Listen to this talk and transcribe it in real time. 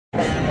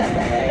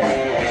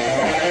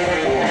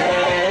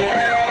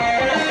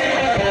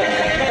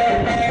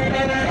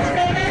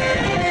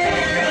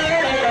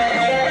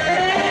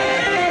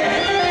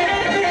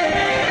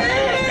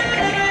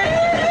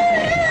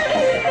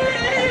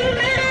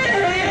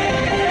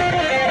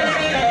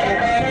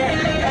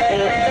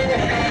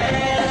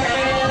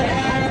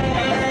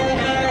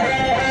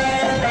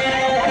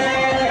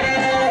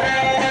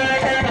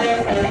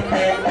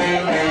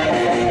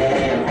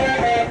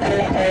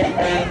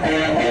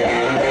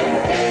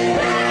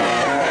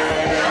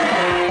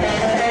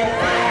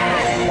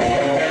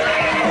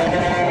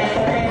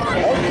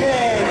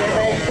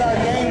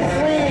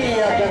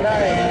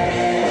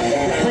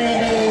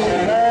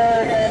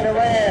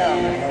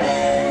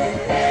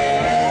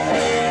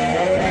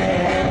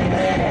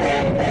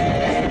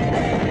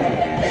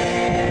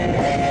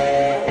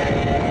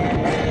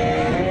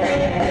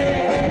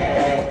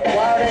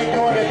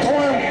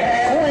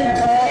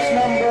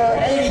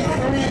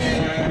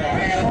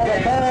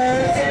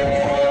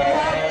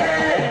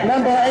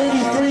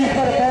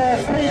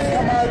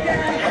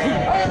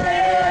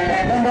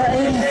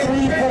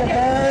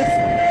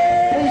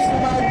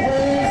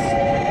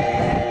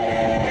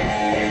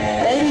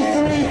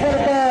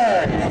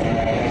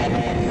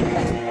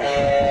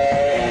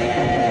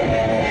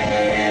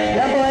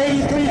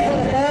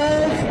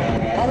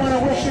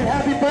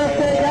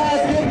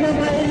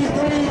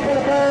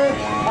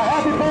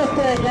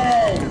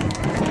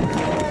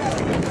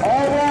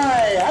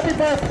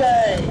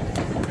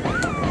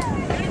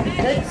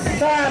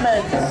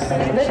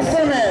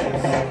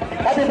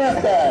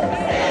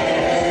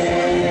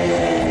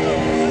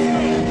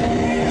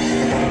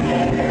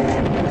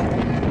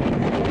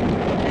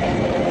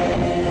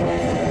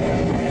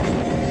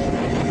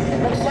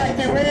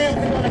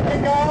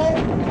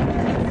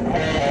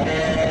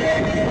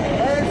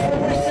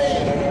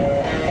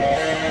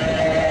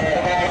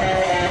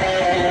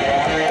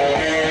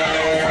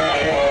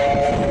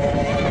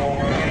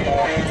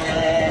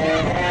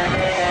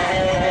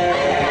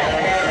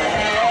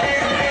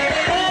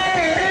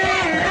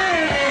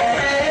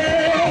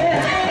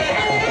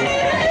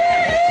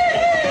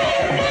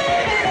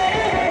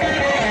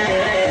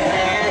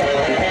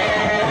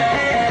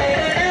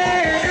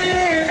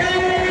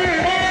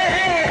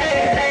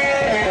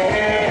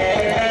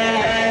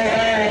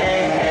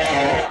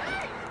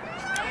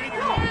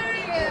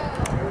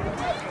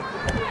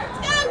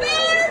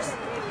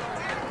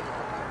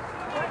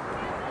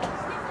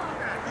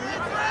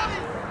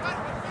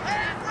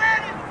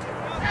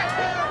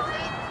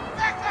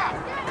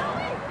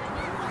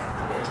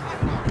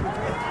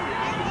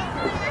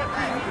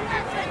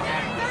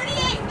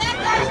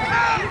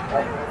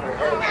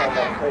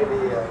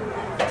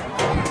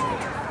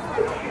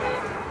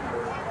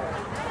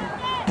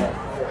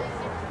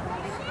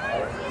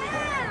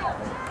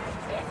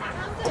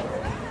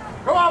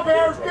Come on,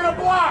 Bears, get a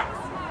block!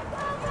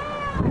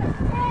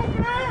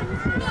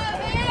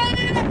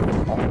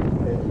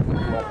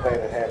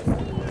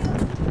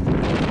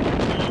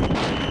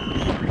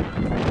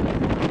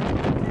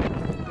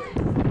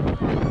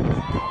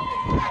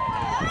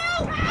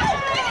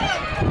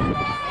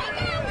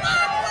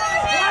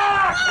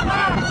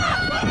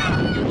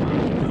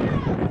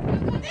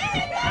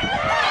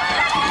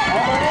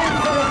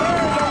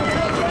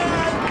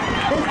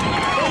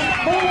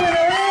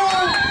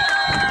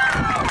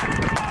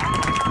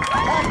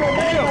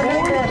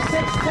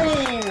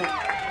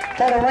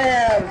 For the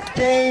Rams,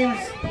 James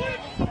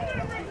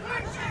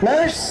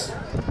Nurse.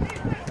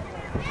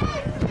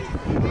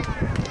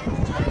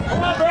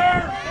 Come on,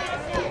 Bears!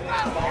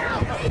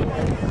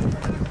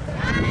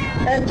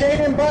 And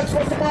Jaden Bucks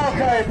with the ball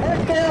carrier.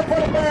 First down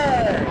for the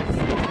Bears.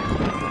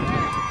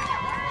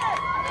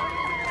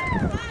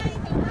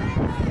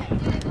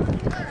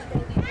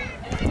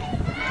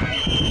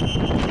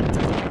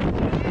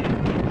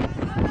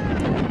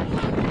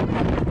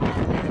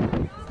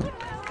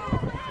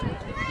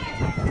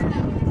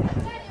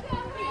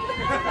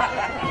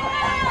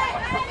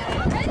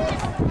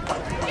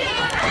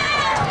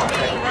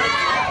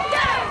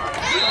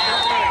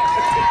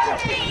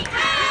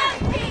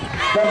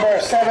 Number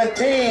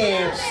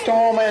 17,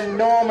 Storman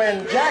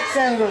Norman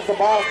Jackson was the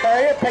ball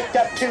carrier. Picked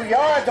up 2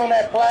 yards on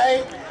that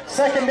play.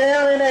 Second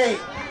down and 8.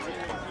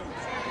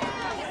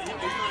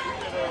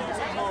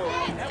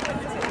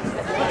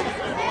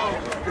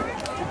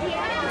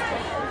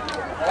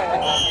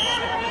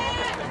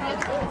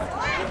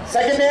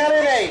 Second down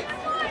and 8.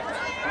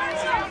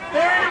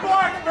 There you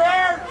block,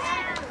 Bears!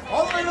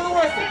 All the way to the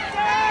whistle.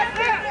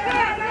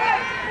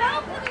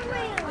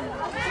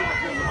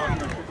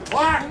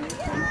 Block!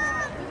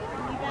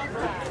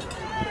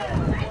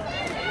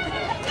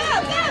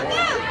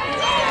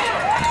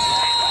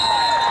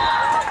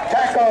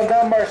 Tackle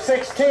number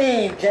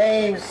 16,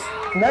 James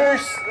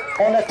Nurse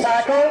on the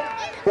tackle.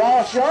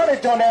 Lost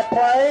yardage on that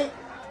play.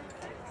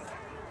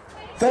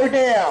 Third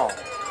down.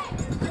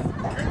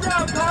 Good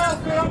job,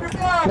 Kyle. Stay on your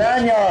block.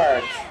 9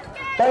 yards.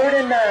 Third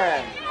and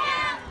 9.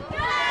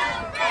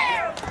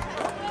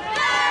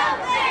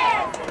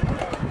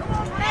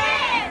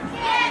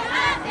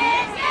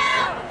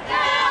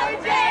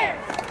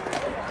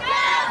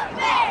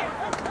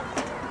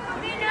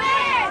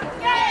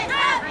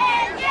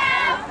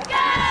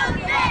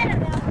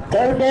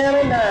 Third down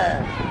and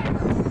 9.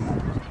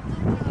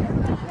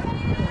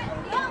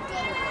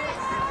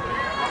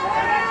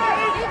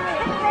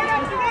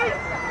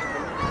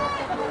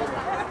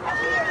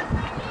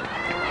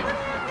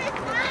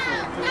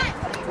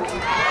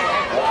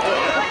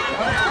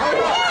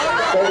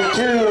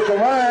 With the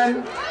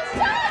run.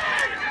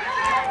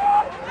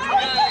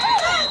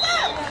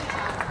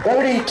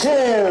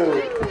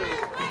 32.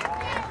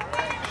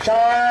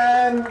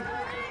 Sean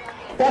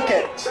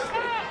Bucket.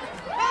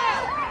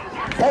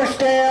 First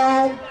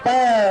down,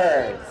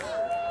 Birds.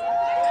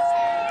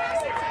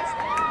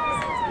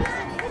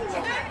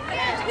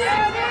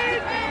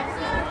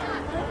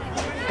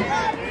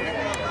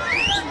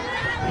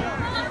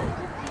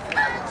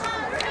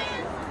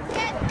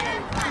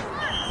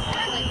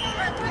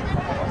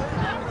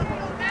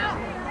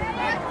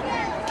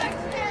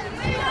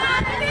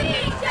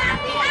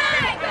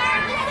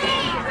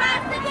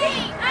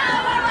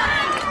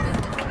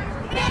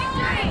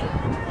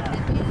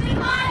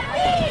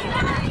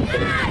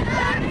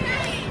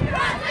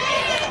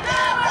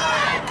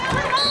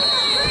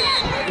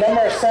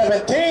 Number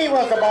 17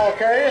 was the ball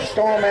carrier,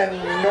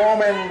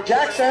 Norman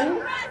Jackson,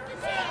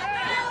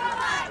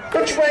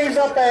 which brings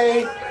up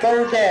a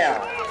third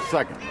down.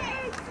 Second.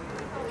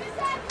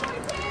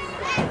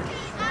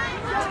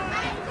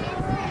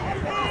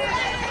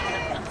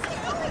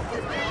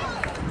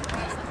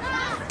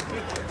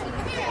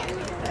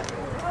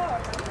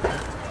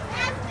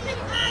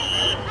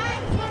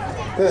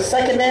 The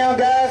second down,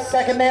 guys.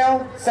 Second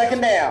down.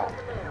 Second down.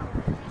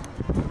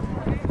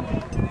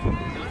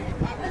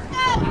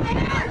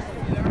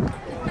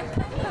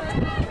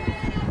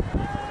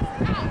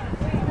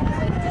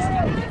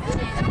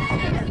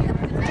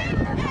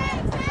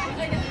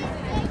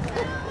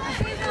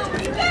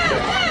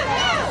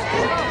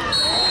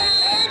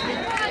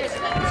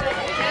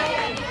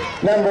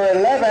 Number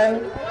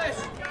 11,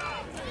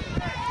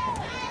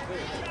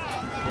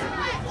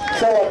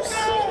 Phillips.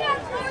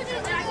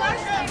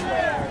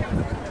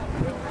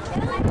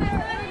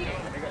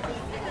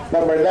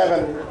 Number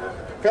 11,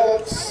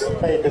 Phillips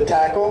made the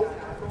tackle.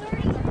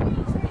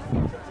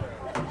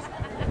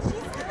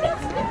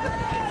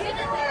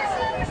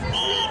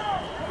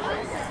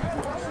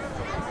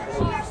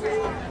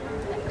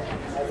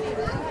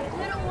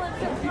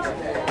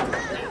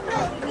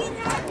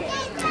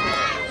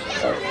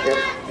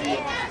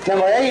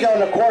 Number 8 on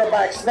the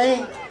quarterback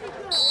sneak,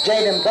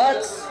 Jaden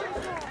Butts.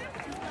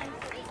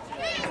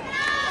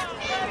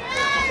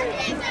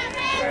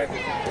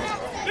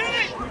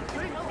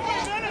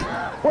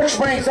 Which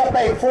brings up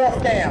a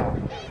fourth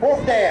down.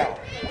 Fourth down.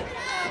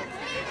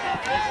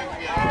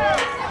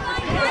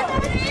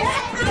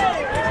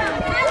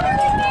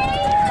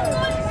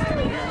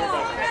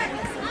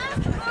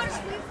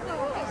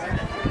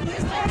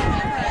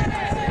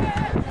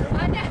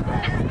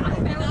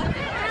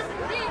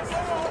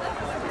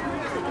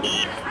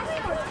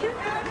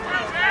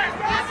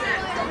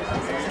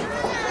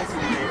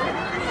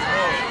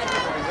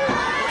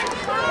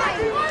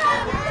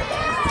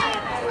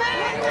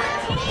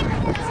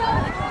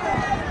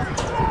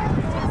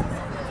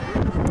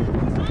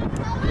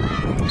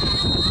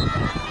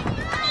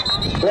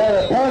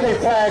 There's a penalty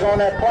flag on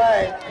that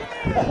play.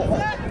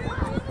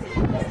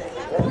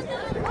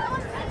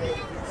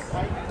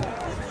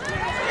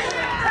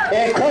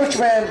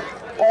 Encroachment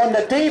on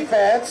the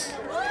defense,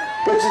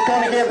 which is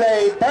going to give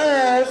the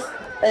Bears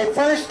a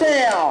first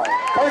down.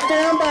 First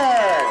down,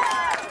 Bears.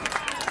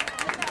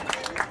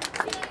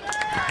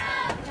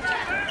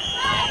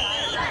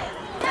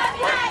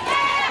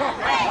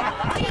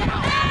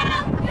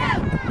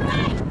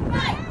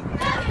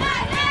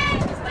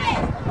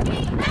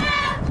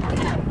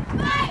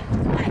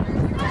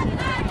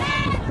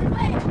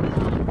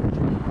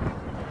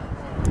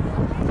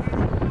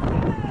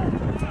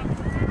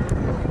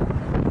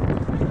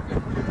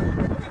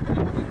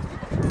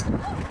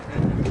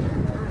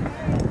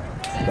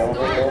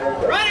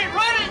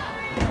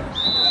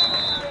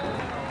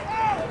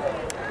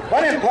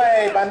 Running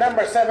play by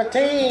number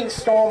 17,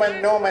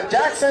 Norman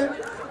Jackson.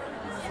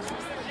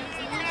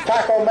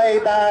 Tackle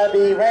made by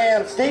the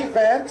Rams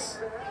defense,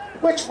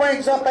 which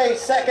brings up a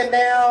second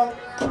down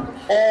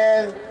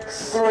and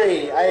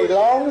 3, a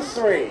long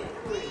 3.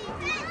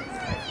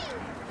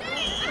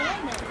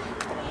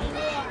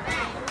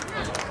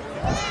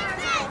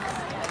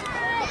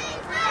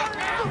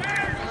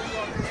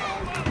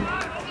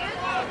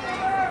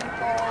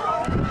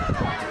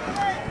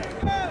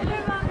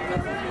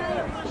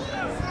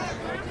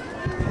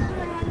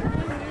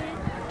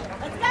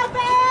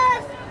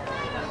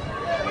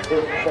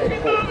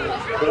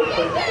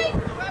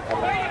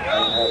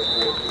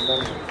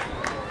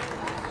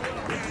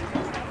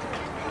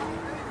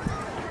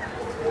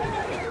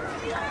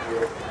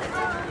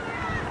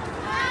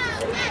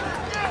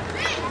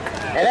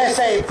 And that's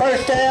a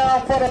first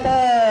down for the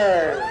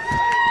Birds.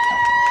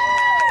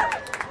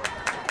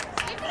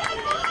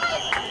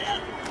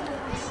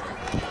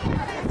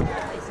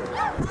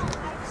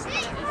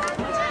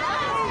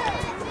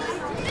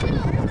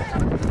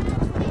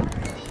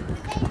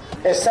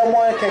 If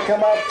someone can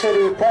come up to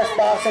the press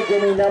box and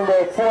give me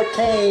number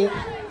 14,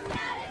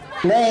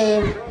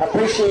 name,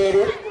 appreciate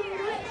it.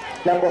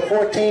 Number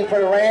 14 for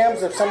the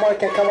Rams. If someone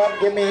can come up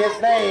and give me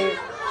his name.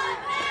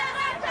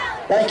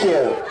 Thank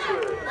you.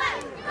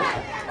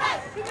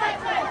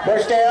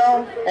 First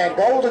down and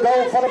goal to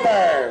go for the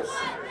Bears.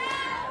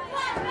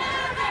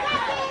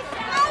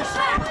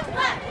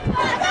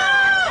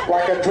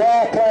 Like a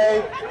draw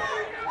play.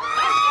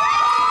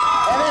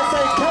 And it's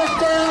a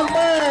touchdown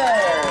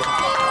Bears.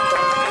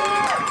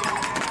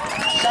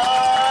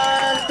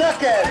 Sean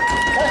Duckett,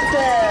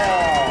 touchdown.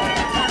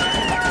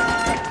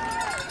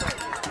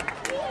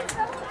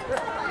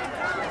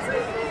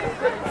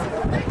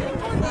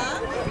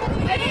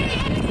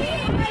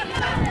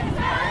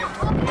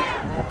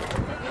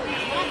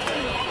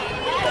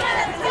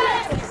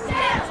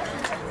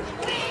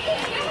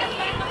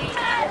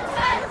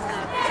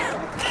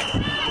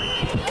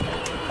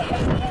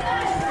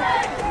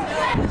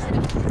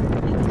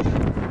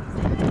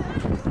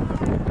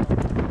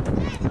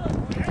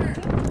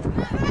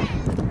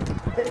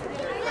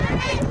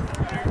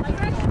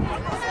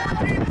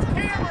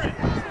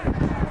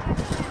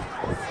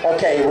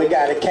 Okay, we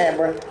got it,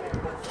 Cameron.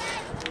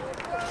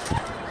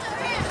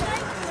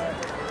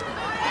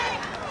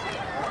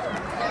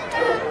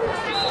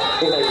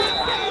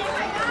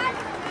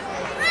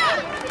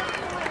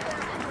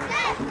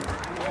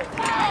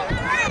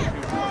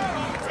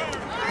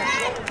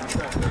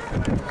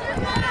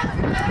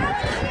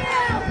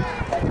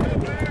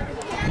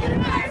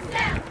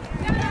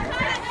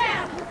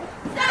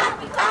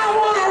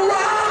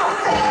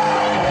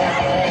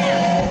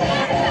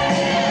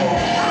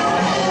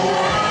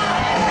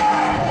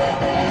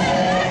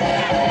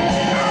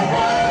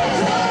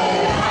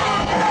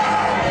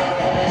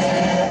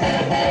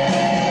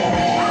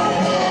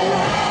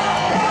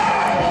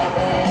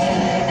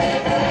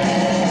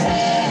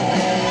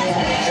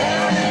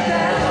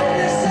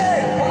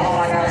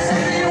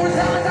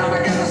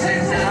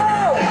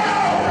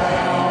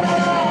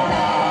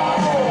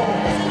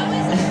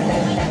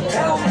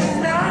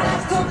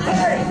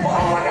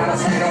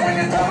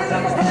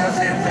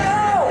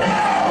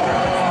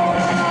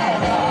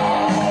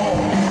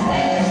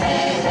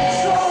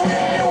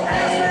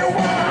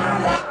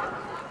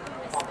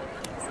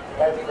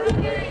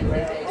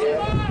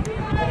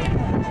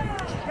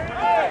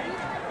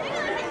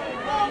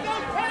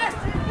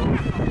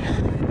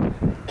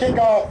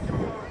 Kickoff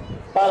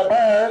by the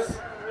Bears.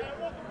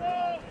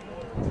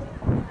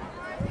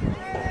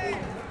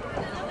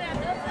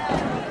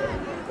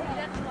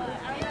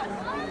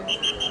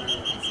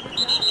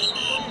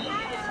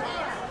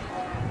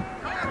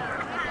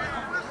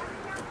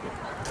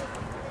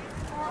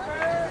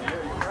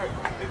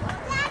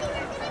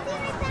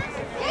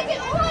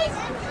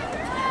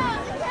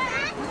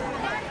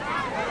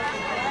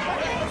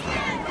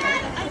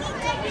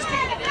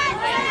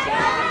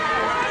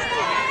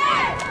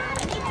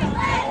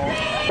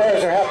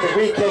 Bears will have to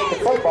re-kick the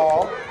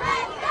football.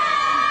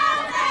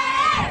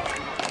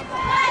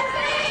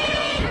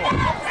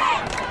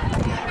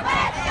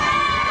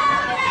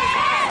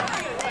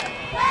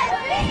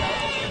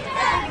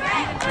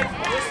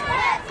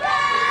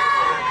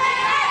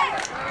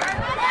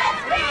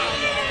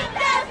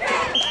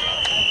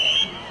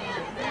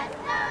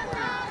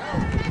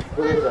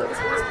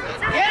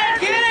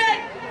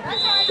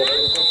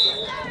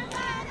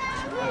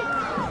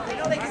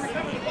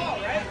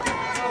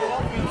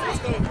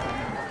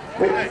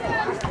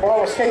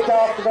 Ball was kicked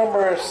off to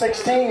number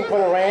 16 for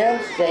the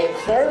Rams, James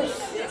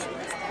Durst.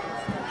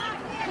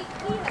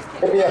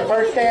 It'll be a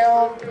first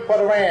down for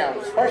the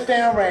Rams. First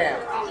down,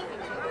 Rams.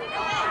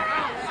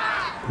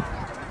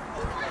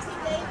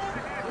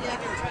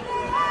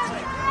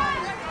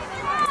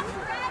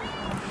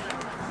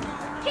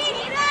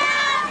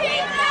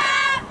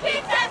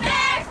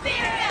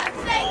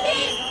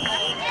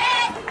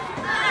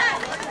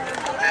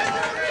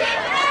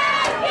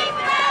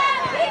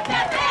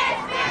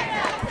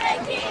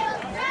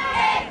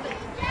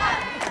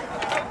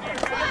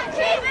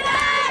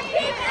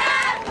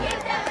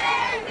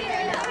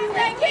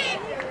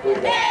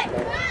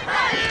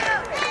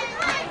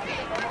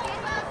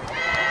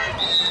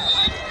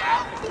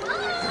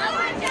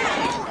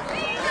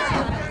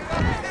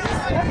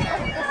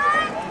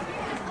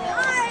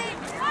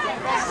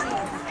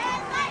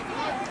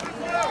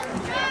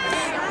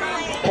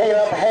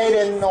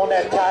 Hayden on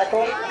that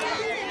tackle.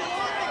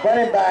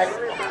 Running back,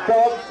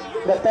 Philip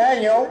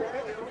Nathaniel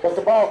was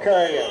the ball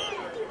carrier.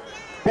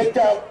 Picked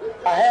up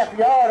a half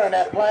yard on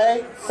that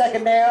play.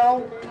 Second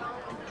down,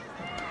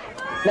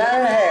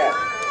 9.5.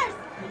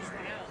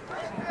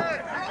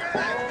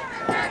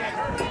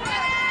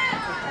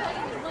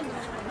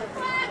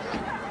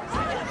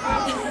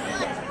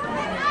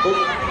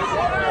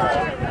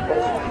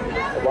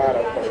 Wide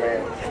open,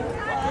 man.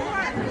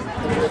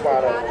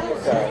 Wide open on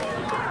the side.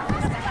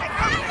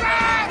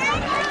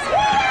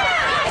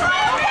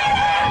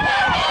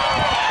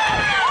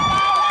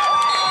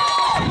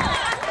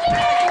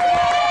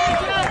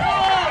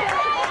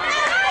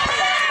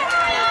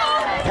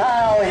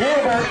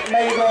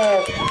 Made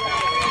a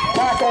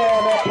tackle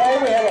on that play.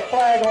 We have a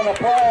flag on the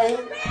play.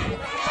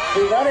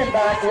 The running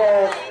back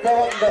was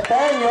Philip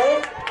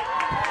Nathaniel.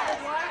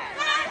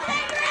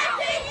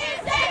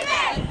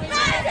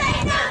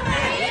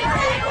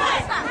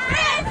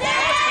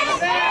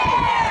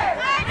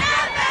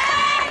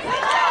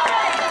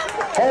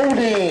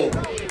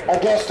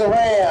 against the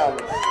Rams.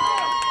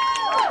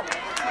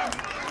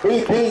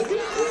 Repeat.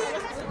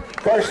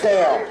 First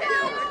down.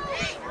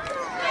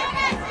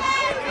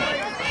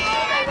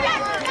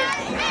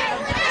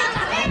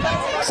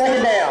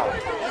 Second down.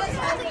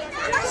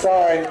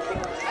 Sorry.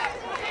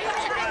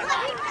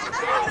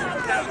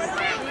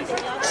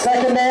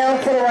 Second down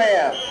for the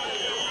Rams.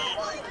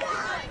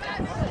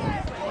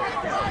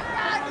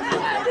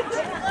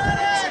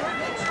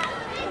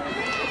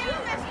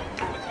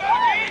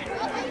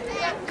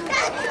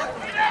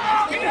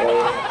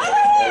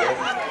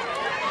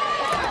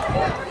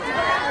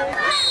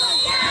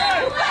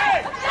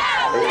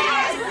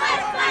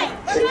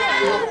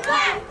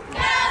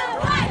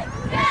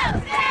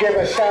 Give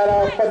a shout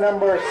out for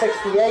number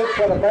 68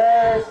 for the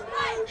Bears,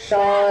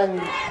 Sean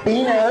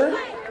Beaner.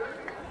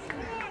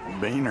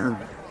 Beaner.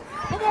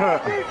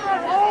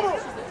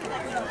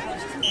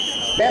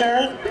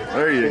 Benner.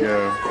 There you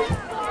go.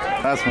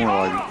 That's more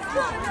like it.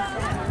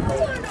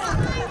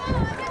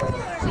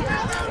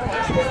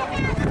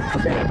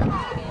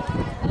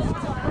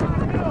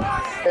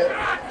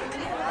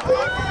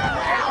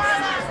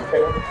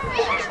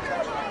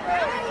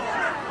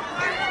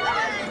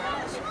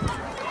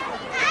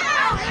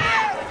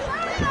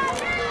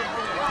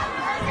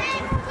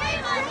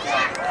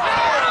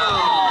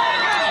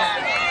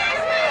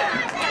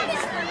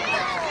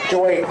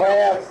 Joey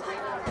Krabs,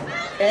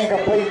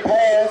 incomplete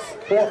pass,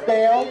 fourth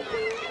down.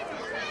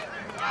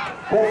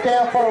 Fourth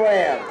down for the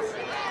Rams.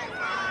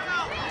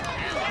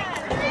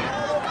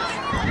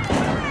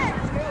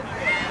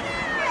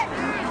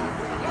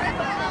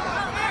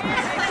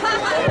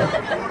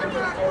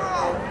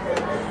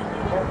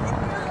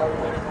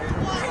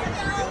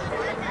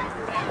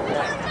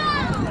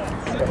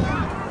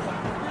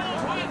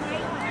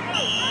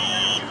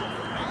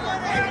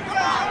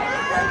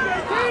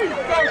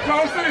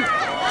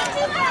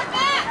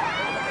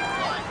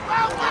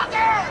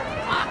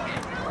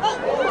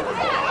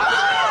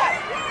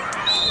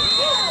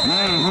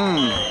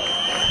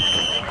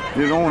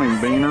 Get on him,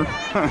 Beaner.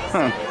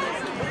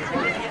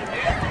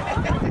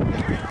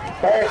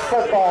 Bears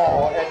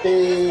football at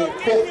the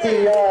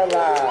 50-yard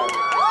line.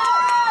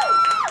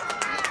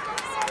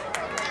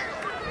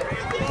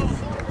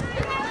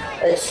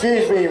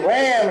 Excuse me,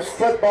 Rams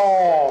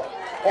football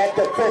at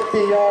the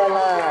 50-yard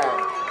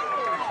line.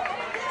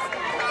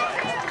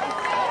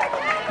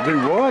 Do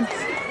what?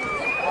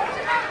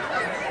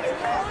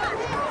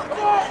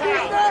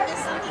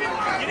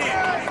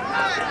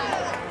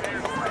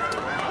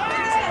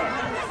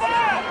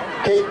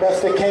 Kate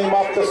Buster came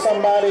up to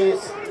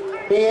somebody's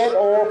head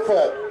or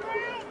foot.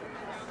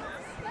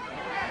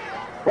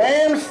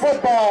 Rams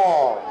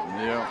football.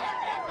 Yeah.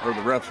 Or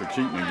the refs are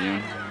cheating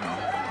again.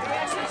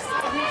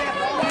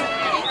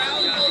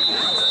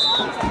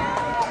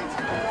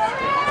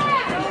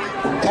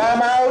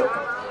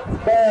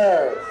 Timeout,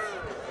 Bears.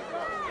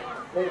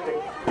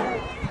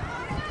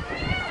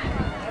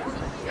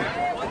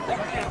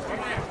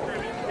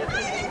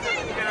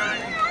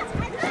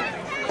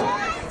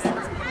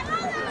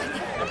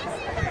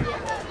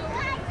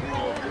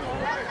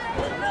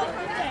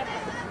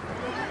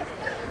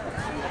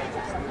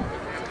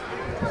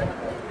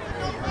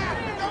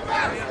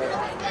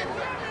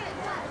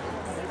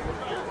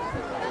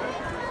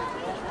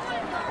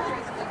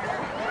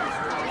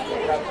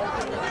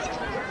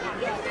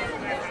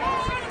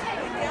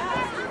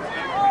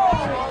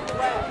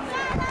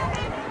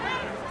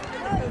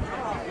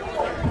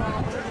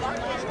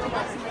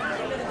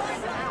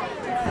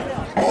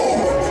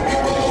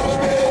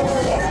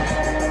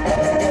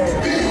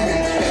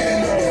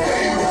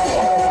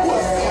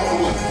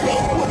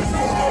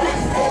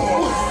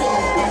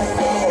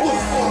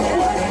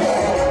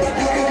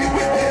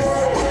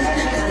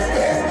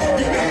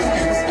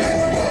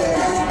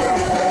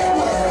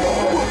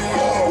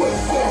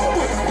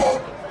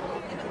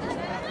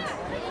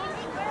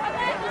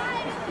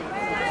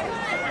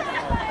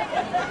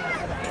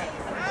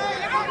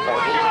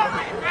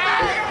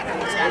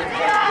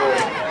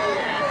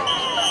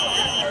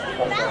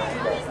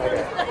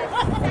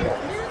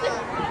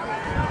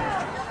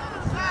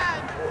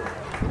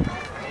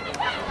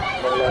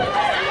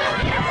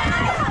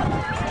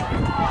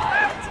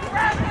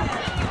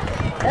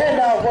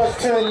 Handoff was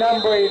to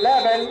number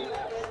 11.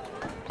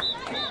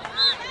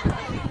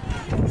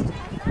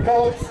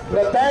 Coach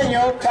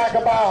Nathaniel talk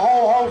about a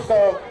whole host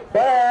of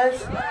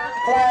Bears.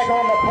 Flag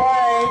on the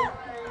play.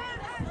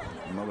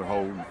 Another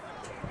hold.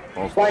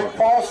 False Like start.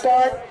 false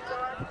start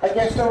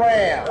against the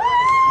Rams.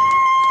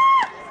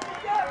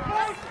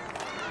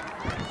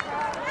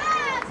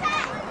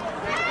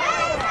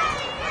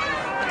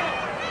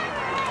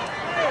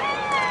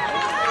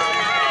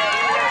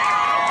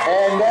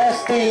 And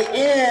that's the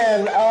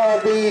end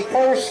of the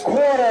first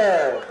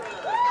quarter.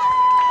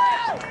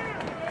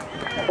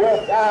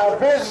 With our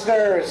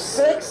visitors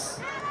 6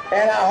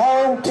 and our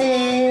home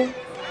team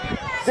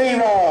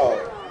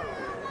 0.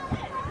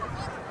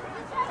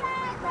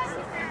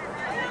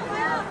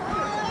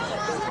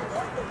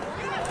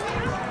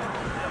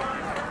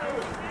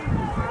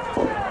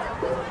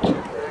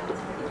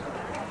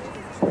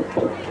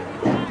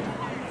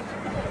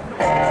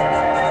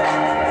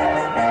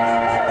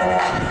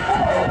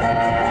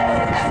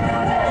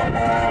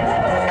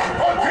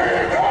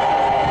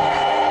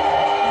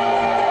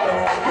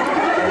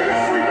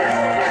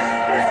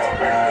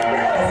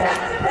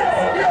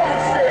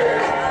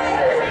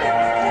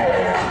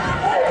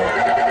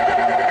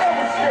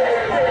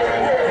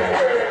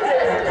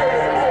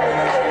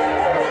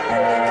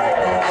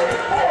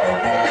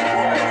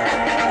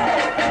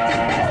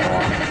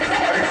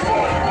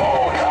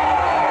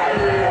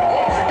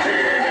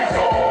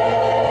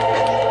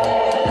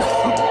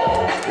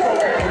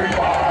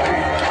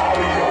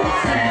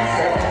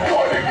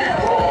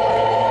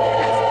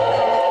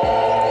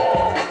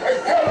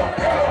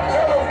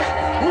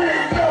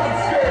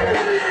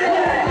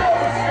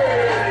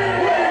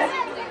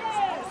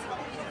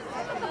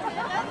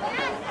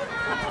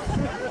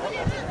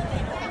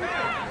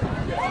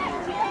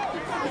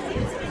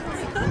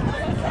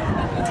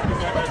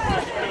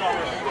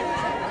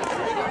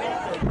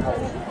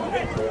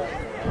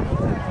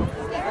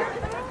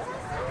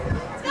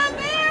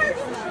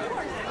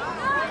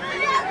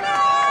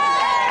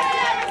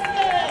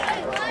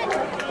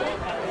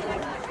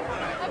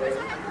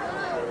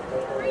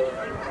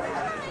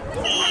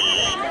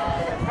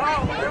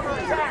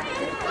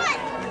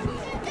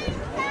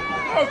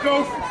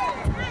 Eagles.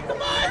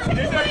 In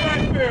that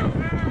backfield.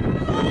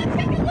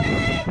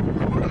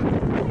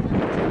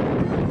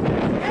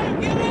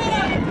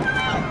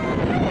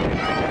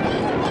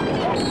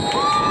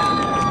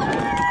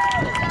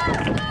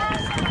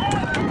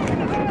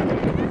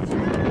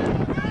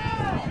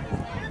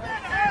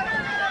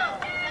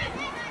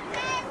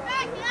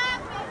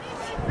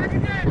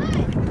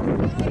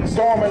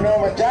 Storm and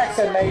Norman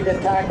Jackson made the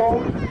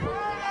tackle.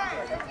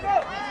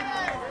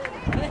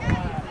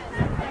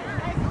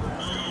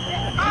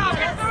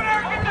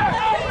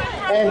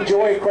 And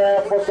Joey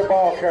Craft was the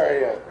ball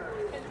carrier.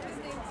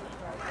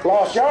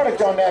 Lost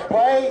yardage on that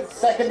play.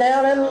 Second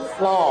down and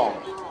long.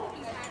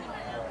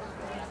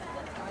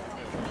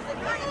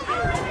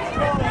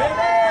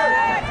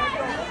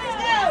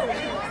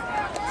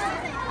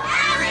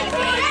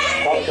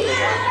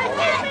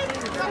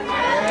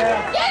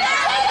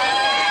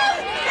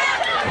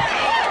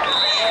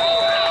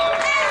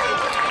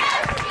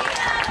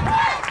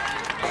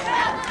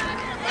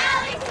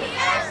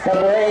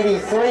 Number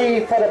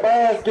 83 for the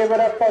Bears, give it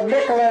up for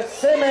Nicholas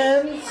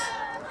Simmons.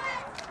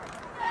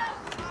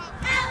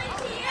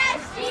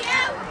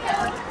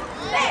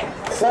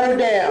 Third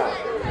down.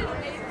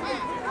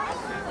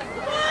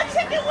 Come on,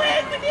 chicken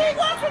wing, we need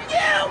one from you!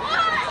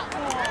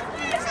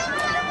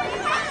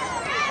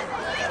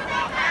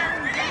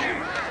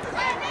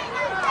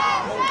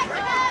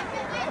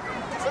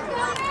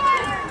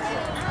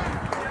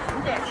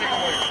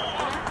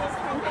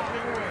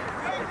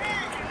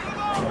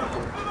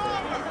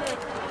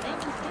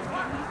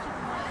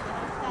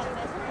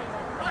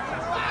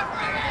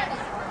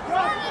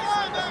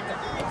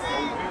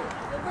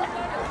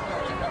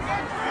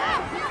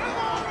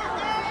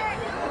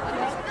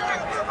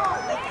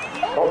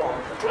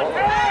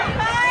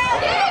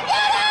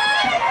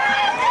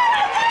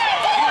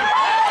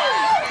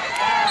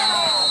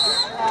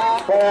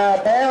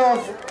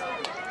 Bounds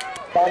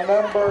by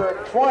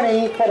number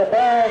 20 for the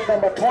Bears,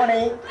 number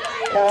 20,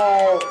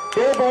 Kyle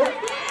Gilbert.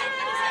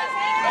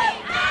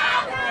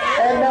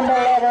 And number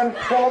 11,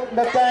 Philip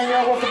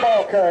Nathaniel was the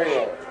ball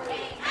carrier.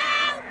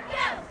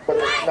 But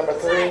number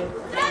 3,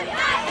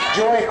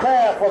 Joey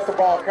Craft was the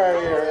ball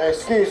carrier,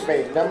 excuse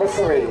me, number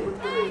 3.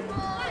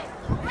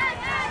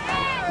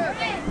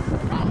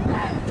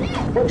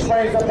 Which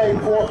brings up a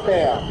fourth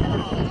down.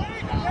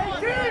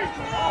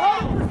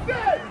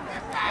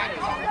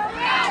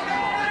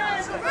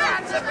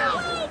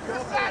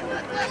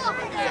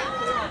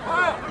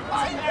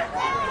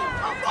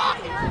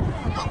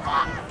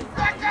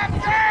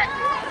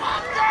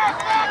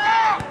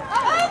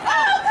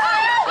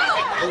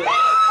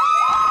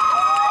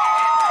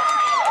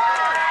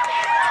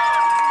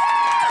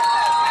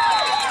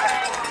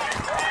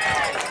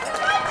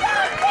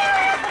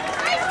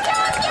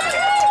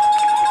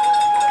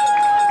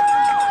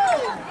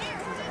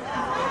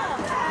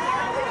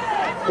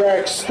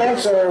 Derek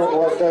Spencer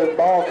was the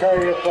ball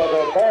carrier for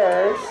the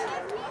Bears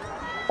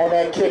on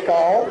that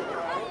kickoff.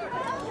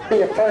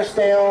 Be a first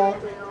down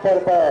for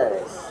the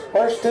Bears.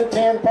 First and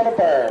 10 for the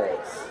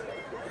Bears.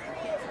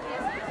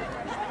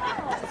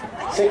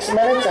 6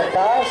 minutes and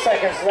 5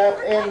 seconds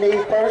left in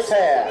the first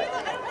half.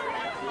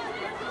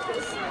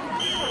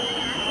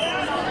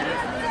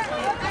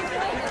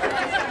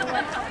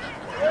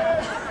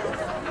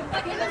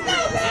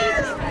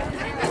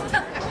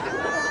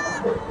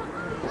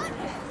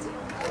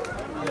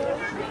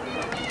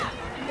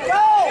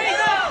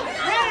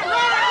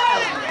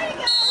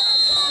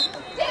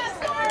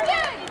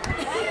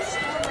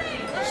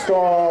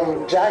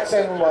 Storm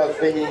Jackson was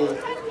the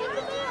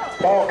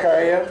ball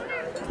carrier.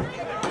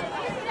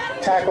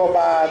 Tackled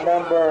by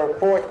number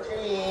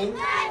 14,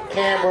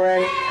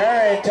 Cameron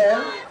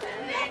Harrington.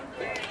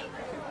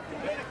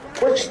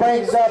 Which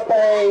brings up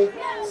a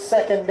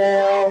second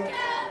down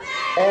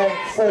and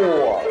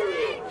 4.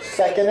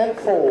 Second and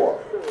 4.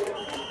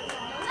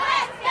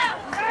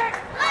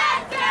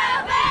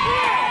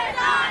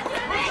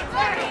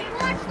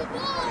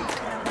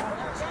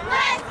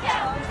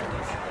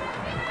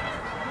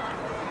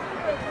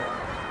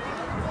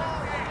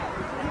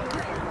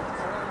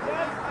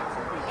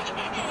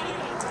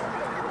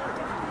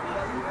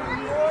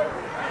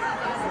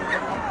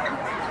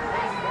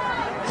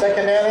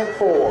 Second down and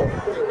 4.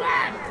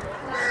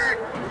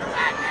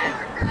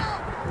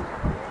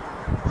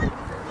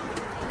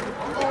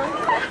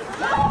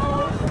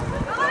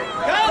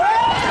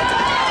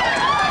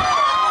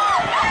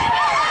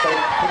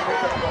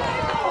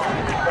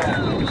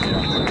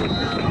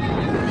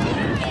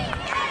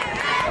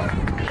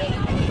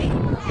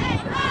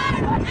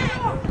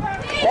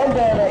 One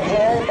down and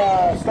play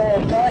by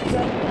Storm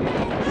Jackson.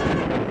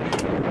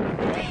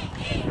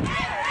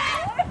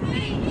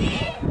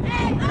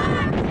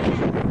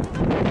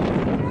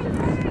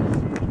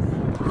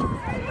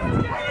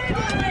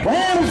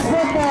 Rams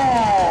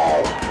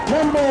football,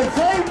 number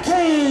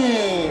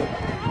 13,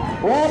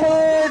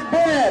 Robert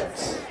Bennett.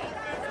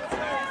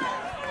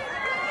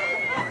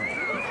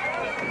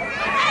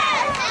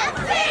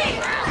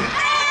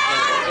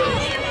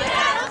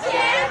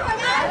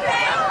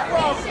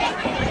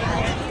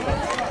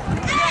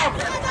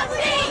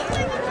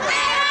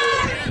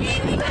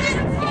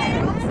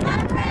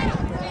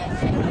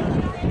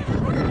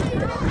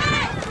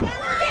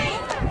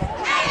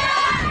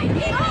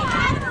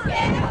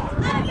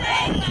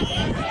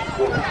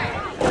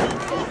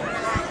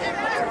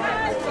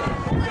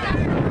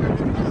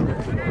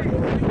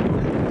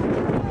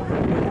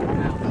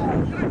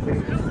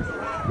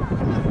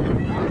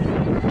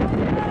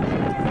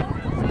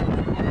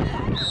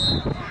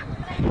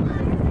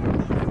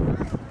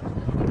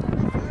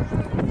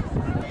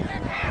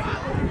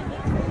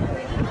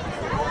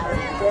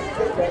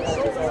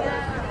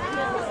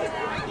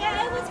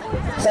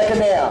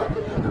 Second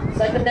down.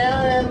 Second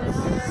down and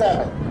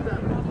 7.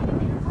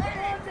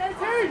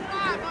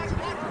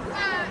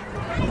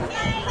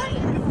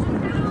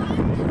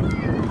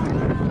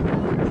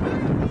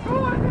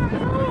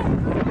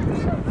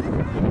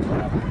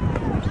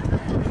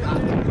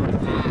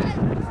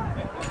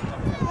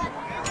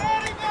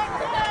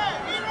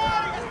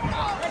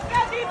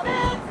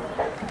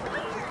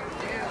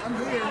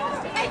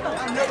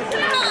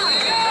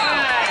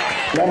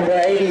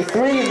 Number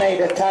 83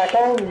 made a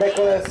tackle,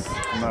 Nicholas.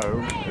 No,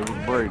 it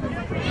was Brady.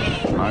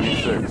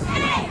 96.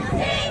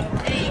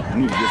 I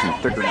need to get some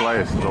thicker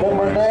glasses over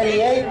Number there.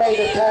 98 made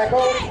a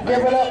tackle.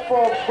 Give it up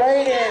for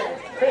Braden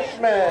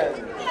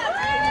Fishman.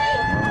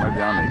 Well,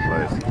 maybe I need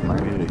glasses.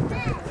 98.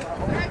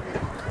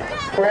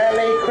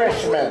 Bradley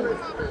Krishman.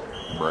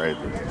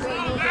 Bradley.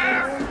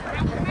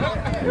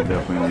 He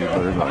definitely needs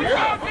better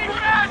glasses.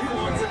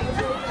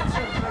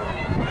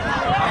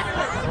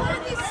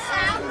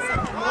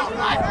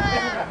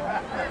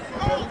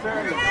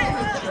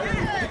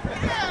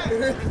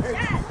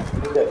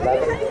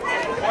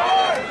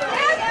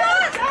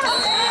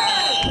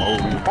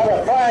 Had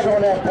a flag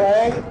on that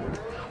play.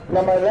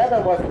 Number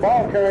 11 was the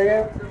ball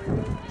carrier.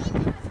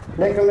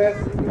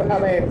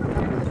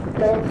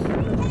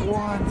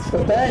 Coach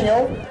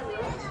Nathaniel.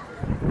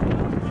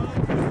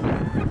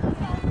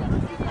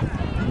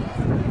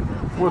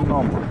 What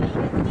number?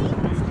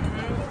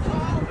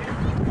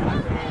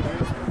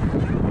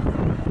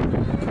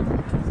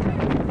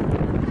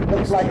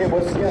 Looks like it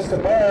was against the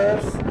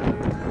Bears.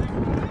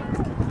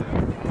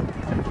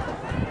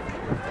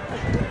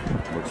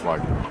 Looks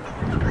like it.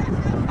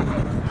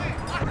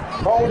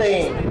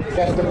 Holding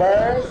against the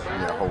Bears.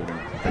 Yeah, holding.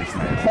 Face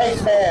mask.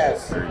 Face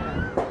mask There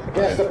you go.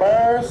 against the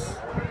Bears.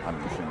 I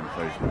didn't see any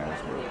face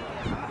mask, but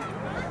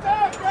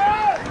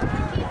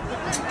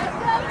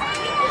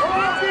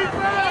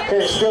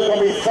It's still going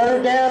to be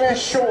third down and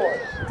short.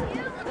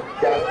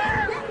 Got it.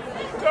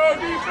 Go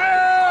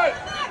defense!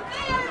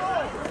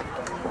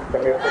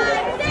 Come here.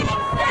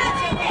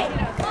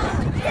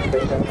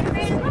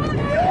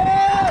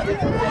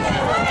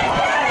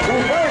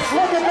 Reverse,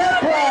 look at that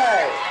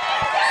play.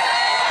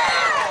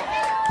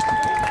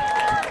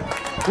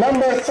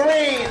 Number 3,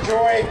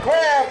 Joy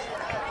Kraft.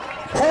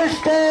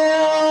 First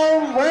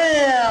down,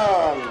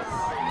 Rams.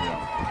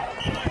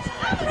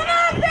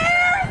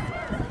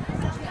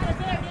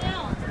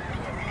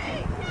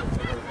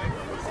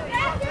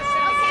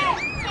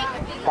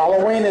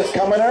 Halloween is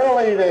coming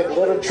early. The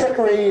little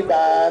trickery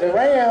by the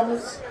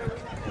Rams.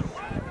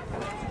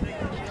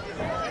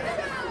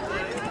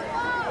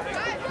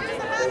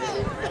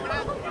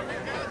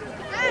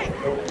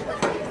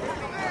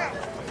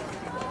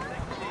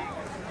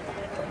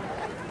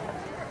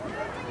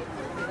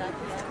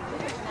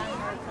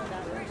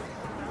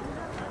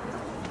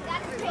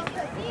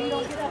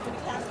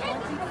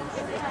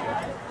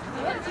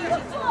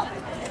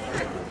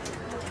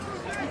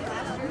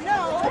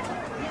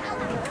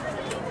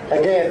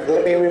 Again,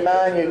 let me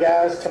remind you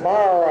guys,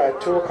 tomorrow at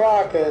 2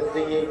 o'clock is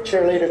the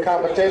cheerleader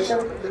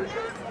competition.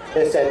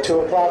 It's at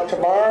 2 o'clock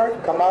tomorrow.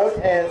 Come out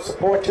and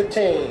support your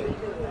team.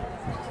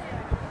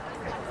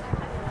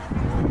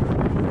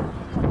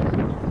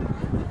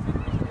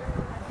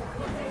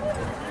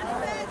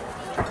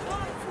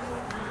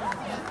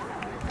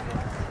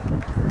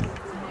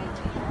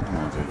 come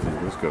on,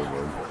 JT, let's go,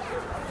 bud.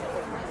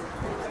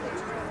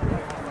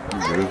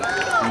 You good?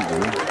 You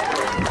good?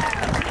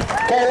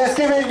 Okay, let's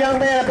give this young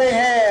man a big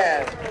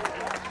hand.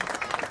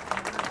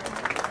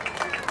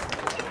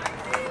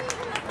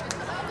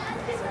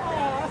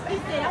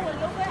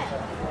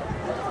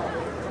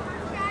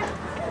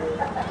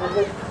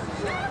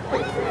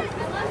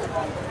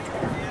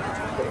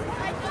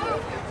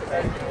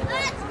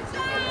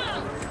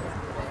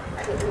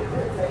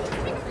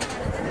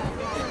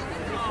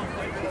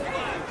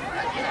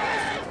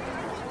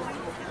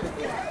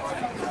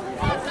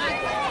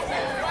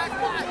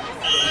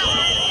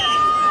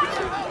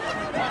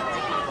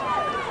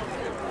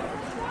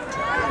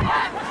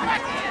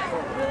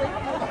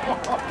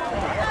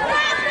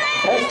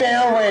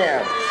 Touchdown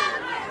Rams.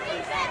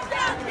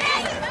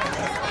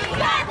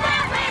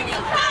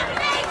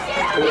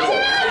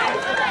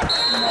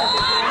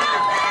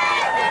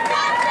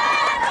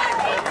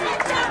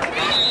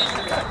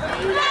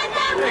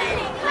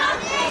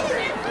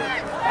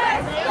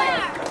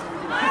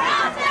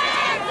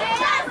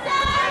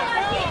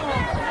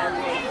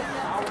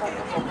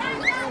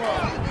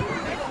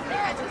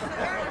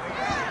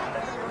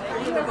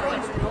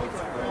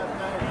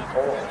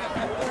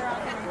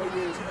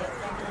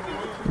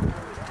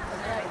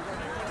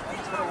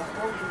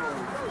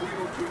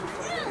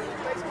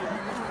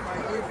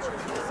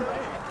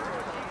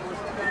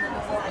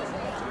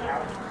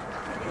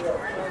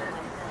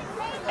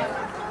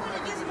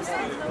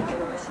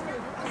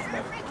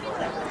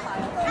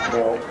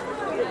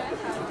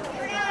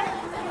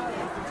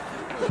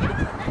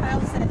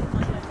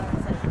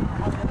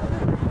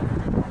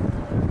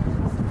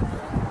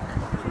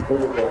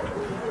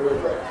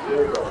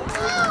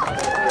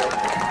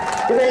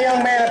 Give that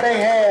young man a big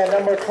hand,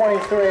 number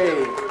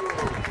 23,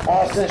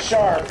 Austin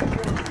Sharp.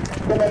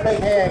 Give him a big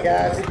hand,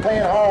 guys. He's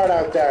playing hard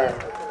out there.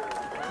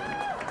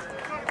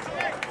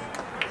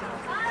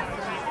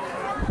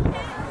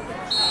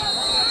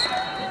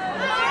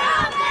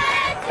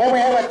 And we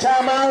have a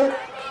timeout.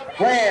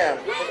 Ram.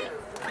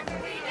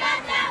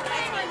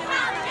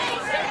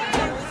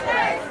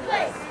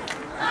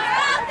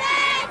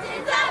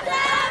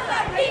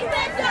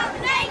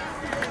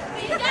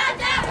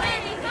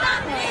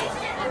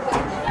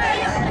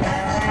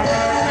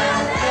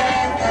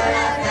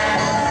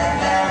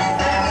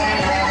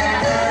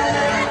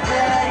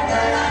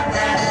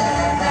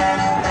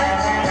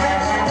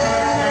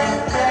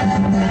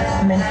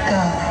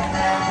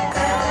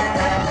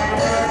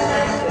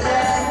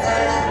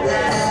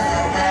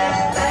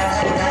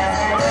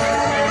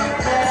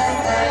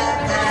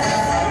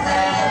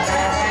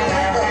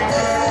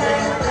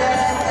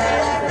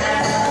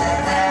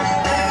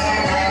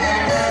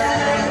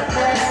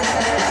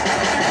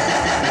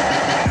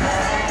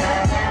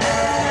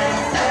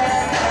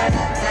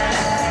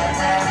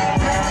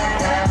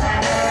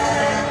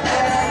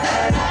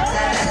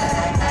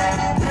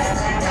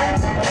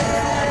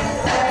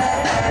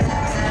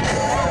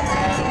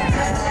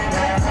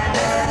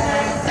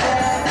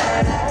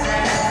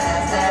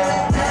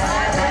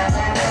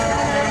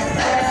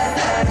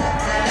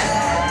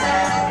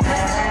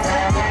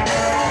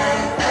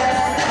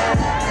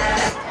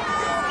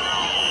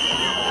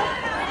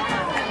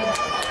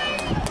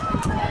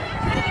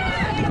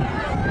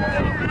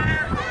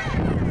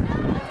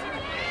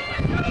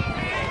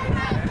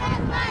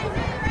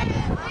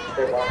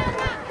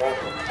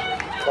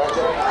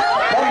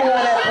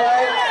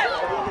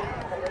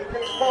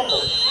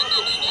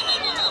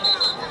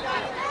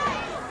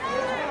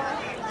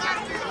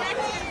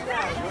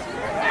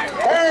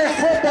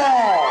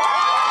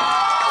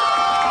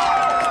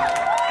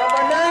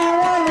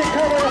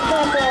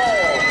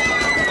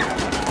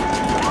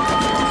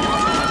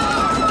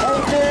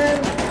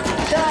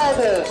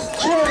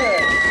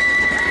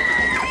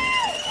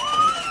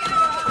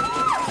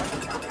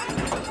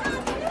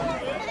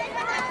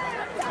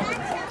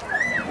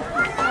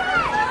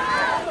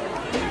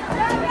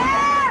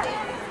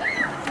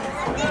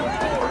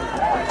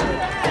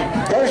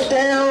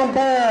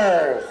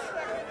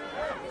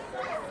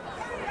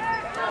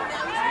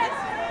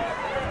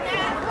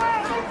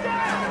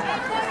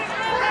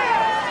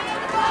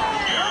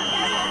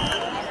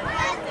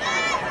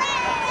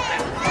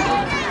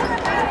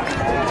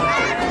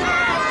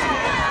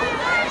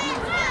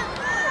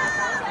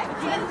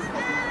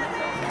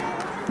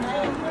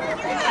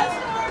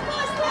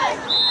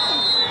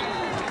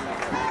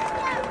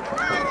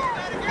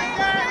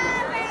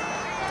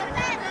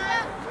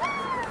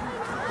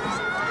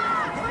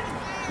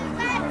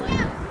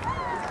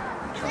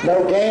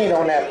 No gain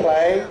on that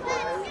play.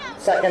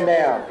 Second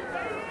down.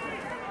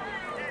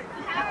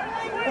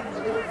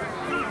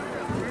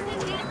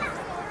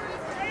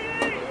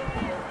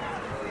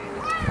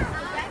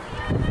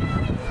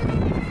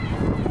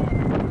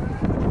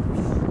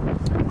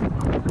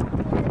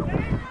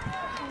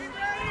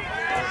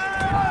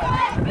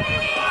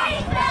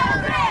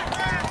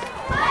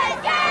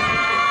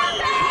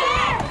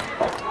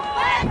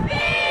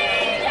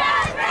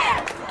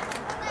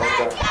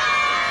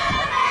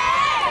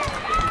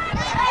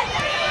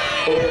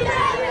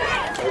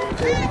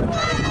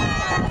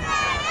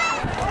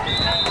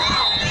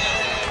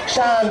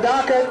 Sean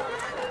Dockett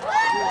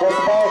was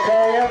the ball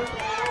carrier.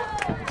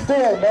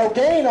 Still no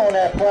gain on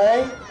that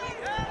play.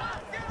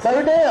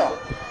 Third down.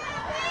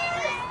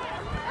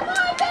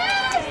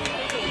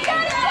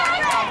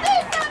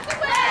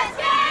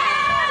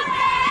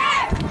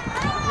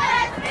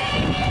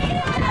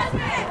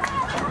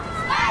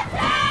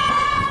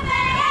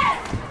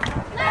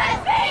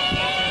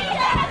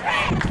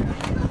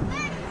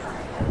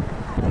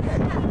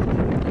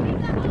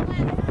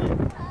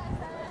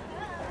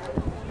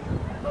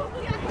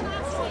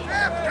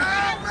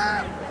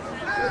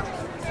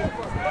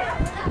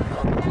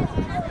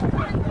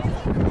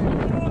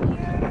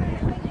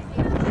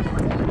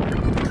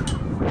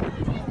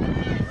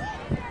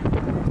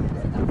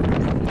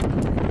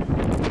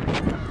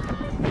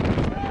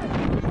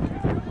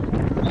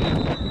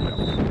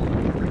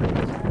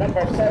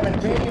 Number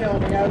 17 on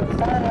the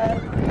outside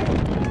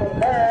for the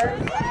Birds.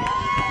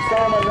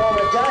 Storman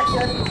Norman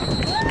Jackson.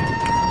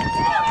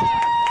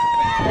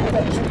 Picked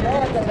up 2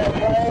 yards on that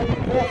play.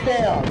 4th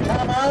down.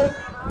 Timeout.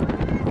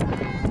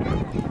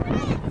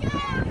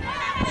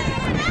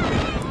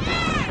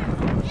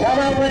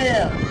 Timeout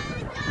Ram.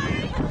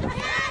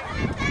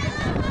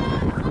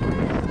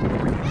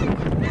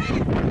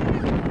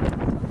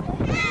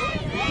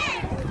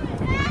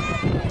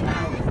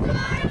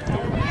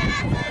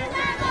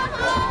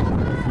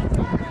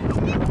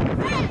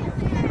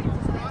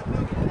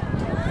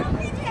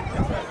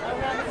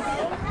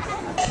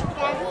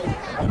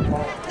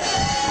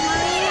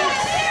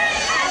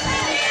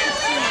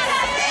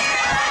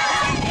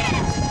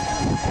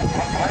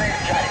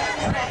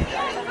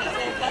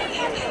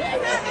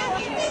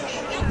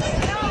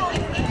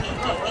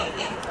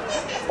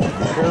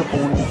 Careful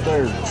when you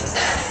stairs.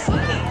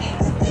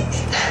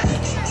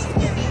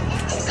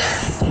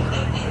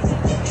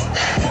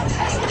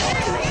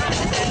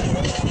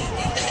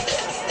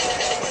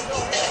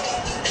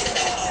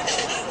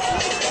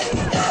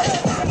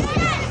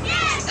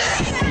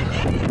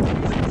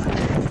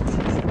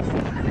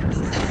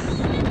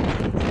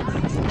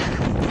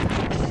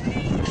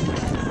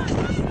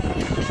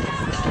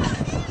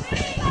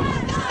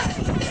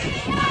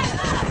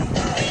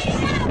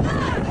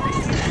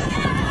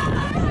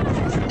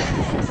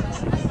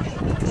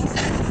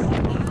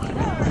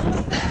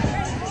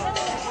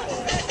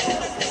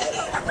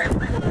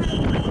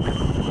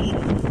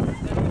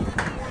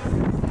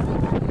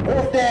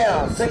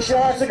 6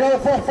 yards to go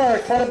for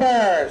first for the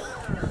Bears.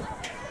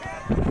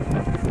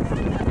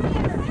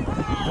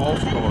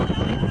 False start.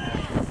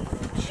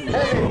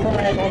 Heavy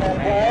flag on that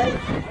play.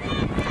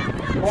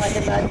 Like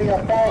it might be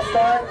a false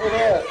start. It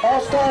is.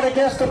 False start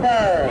against the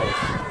Bears.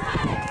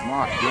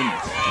 My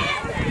goodness.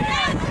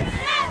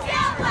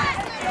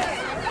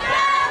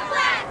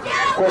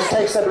 Which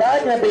takes it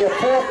back and it'll be a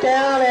 4th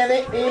down and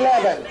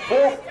 11.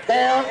 4th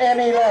down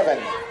and 11.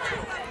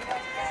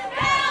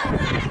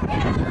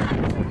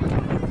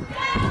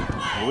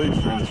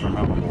 Police friends from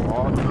having a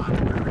lot.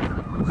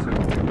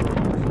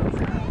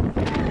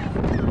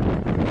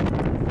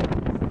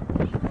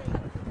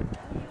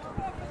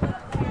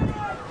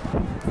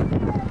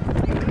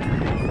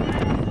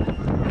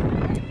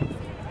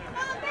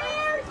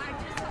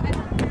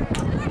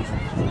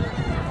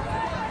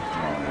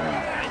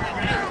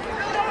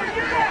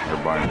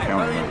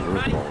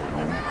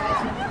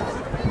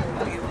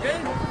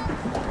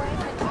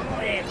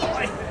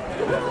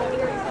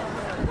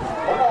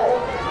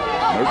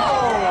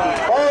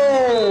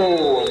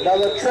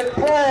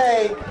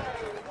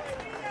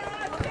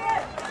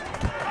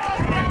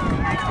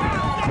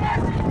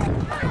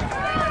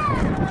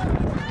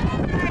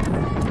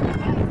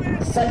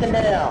 2nd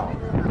down.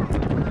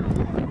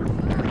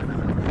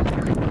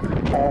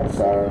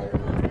 Also,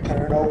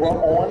 turnover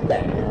on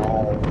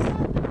downs.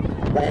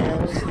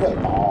 Rams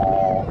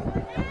football.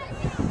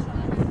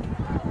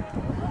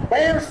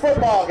 Rams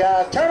football,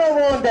 guys.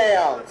 Turnover on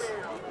downs.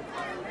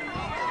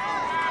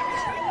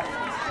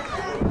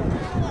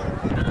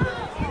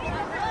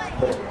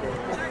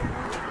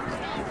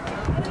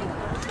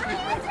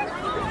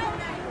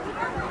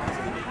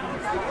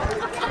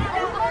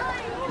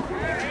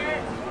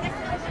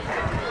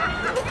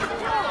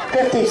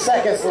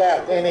 Seconds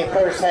left in the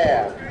first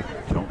half.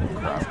 Don't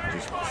crap,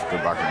 just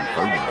stood back in the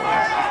phone.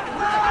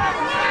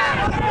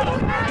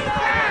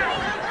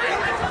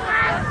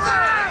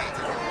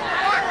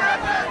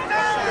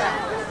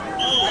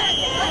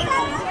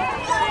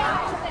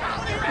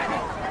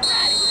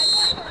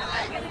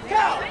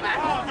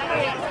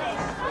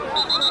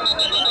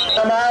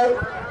 Come out,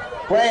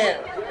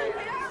 Grant.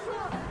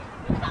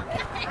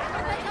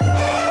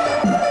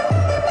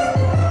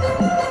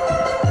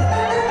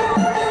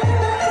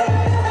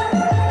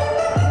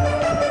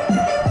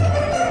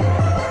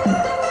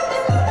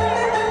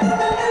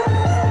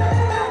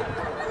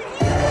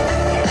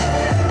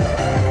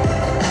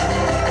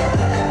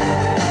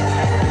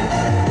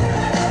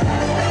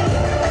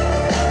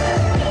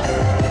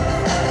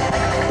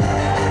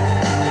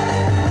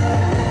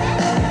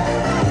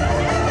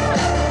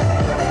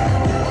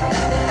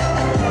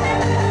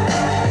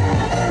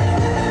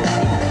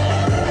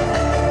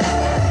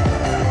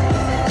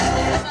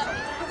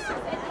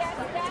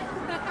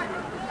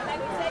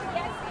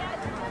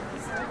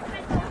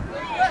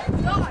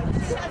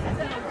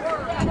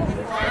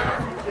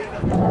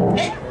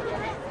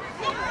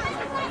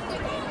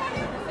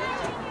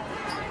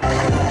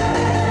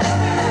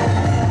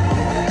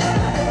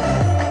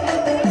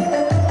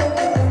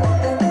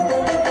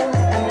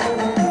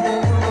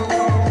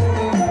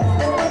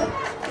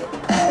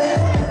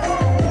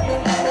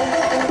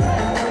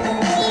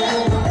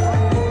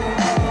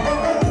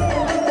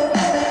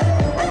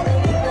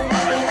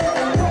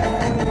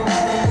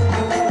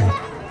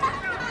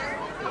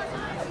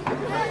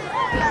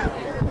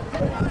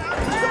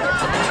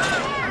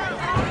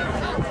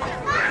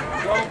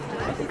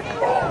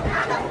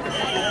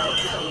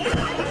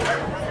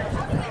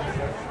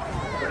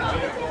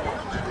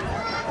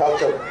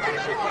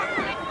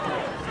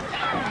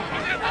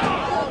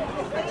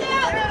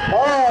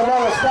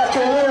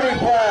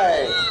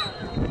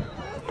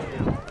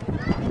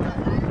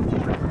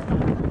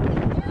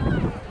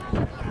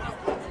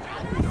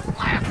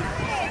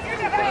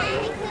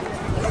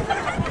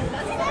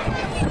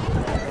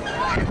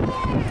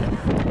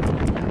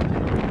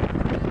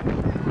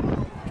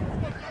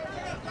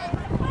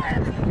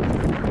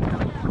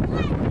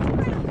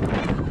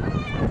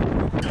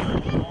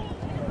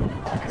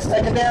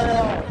 Second down and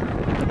long.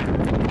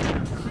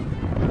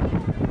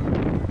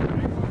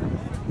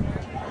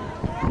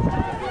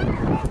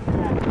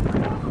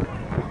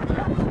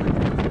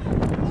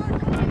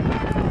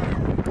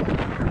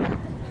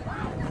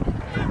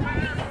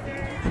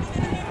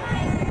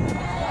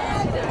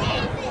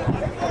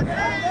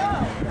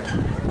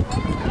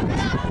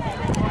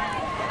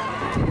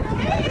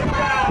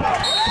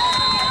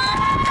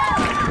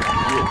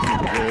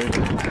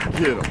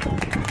 Get him.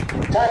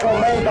 Tackle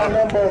made by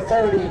number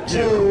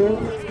 32,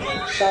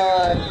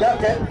 Sean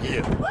Duckett.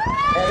 Yeah.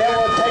 And that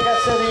will take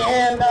us to the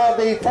end of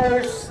the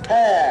first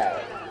half.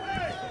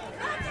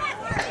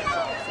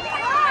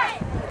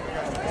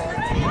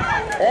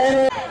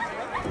 And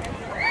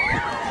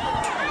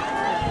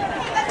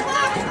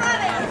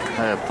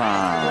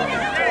Halftime.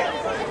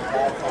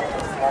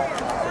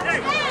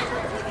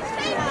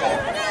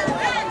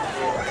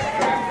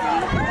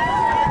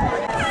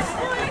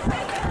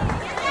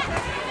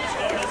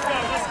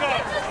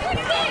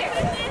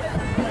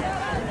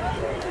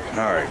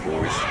 All right,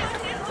 boys.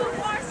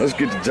 Let's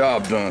get the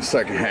job done.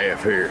 Second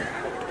half here.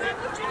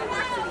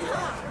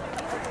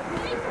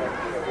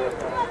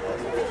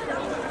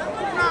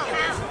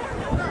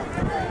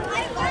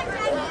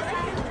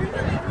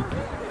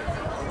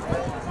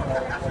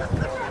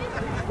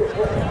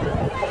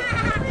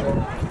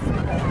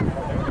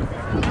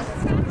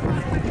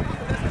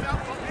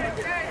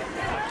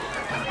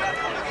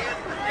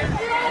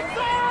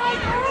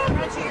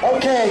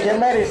 Okay,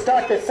 getting ready to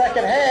start the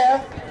second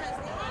half.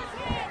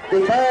 The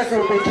Bears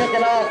will be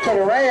kicking off to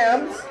the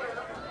Rams.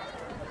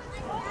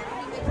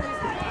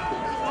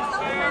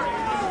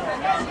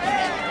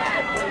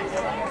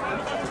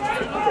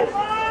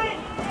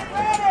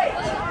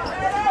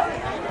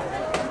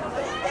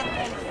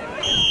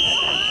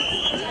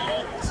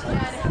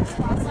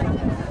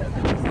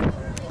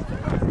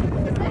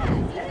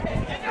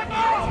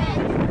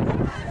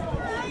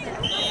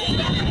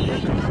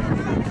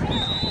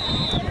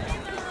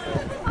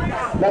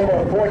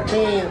 Number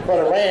 14 for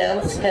the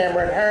Rams,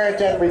 Cameron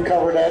Harrington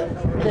recovered that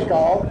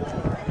kickoff.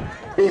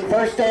 The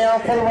first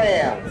down for the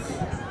Rams.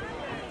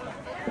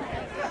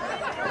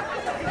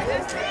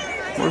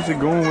 Where's he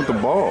going with the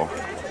ball?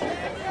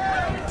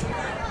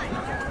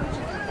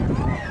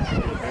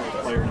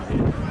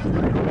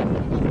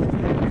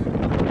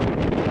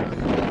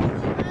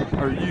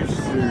 Are you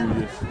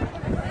serious?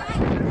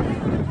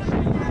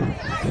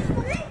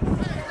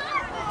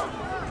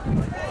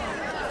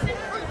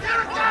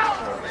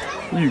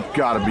 You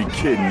gotta be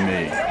kidding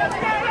me.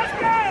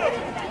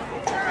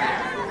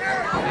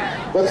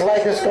 Looks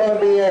like it's going to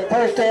be a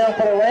first down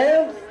for the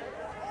Rams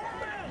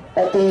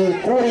at the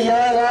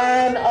 40-yard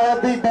line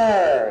of the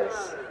Bears.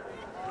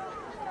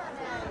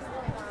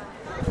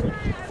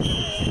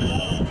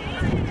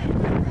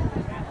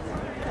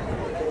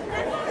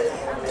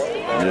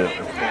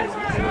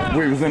 Yeah. If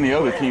we was any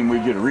other team,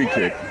 we'd get a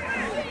re-kick.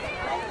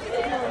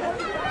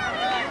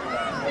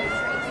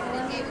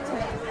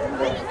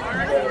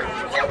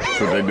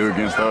 That's what they do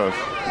against us.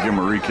 Give them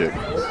a re-kick.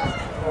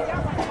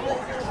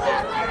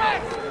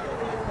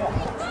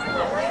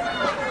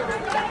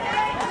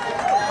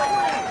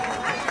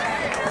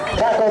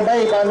 Tackle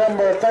made by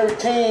number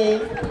 13.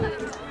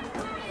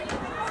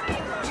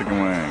 Chicken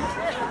wing.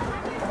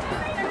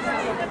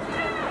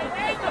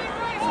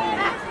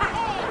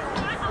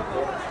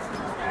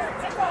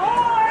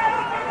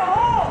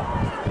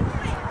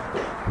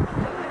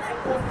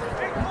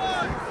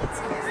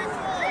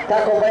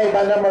 Tackle made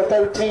by number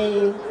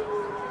 13.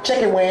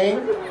 Chicken wing.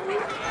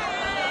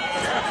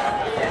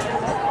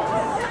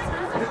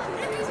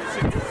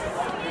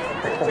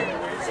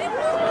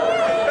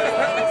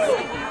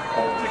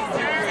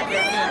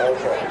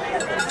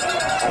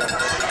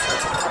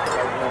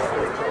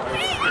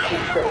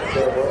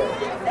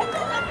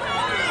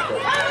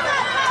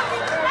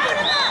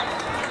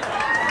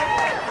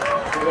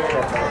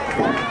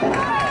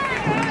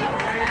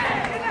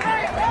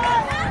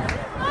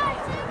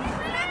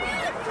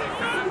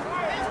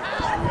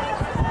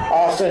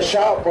 Austin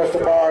Sharp was the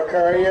ball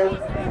carrier.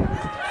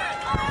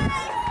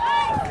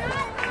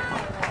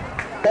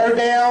 Third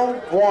down,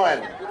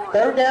 1.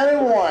 Third down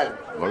and 1.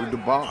 Load the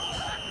box.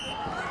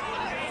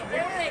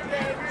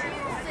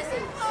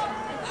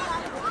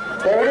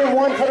 Third and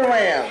 1 for the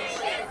Rams.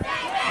 I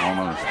don't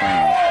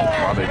understand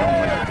why they don't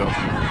make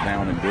adjustments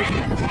down and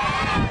distance.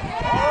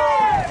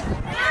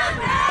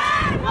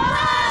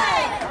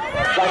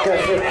 Like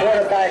us with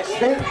quarterback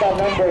sneak by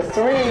number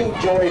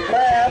 3, Joey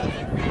Crabb.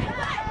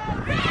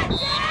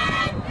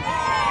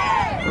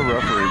 The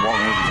referee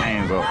walking with his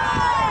hands up.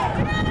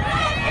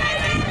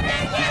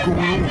 What's going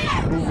on?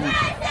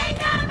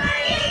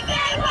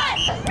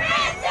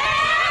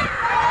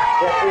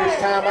 Referee's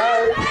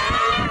timeout.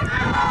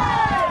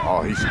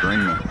 Oh, he's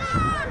screaming.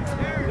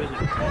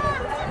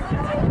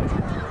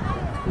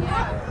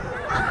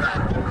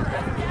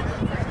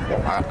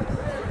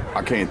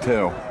 I can't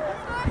tell.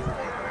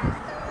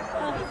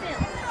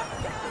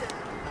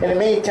 In the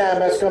meantime,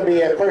 that's going to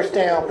be a first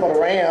down for the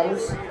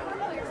Rams.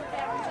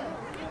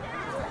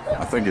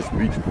 I think it's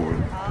Beachport.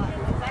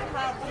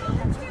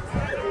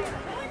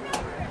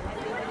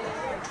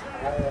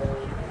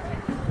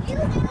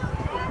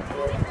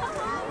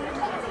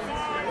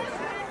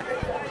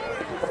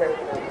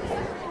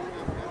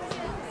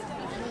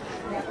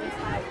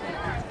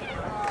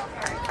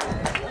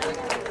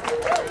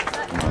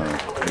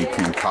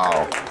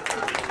 Kyle.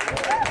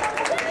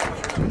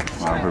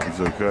 I hope he's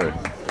okay.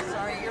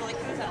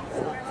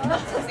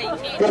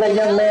 Give that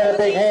young man a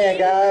big hand,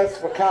 guys,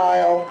 for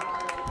Kyle.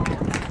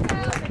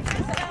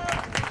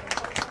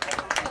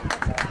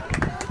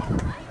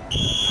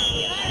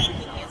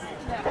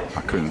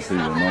 I couldn't see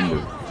the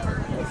number.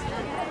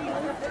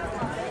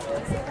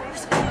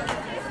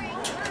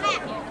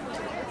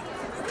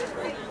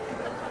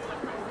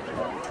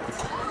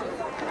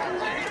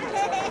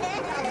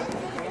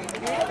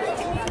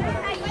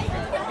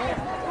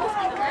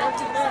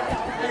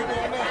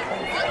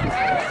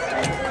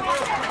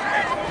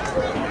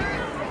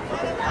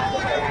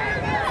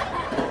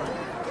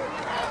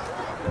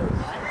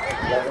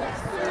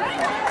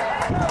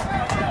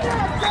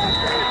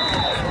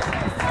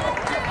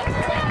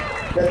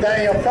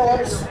 Daniel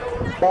Phillips,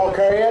 ball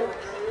carrier,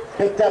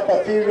 picked up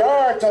a few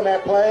yards on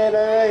that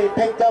play. He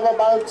picked up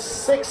about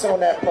 6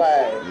 on that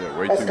play.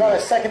 Yeah, Let's go to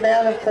second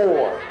down and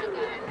 4.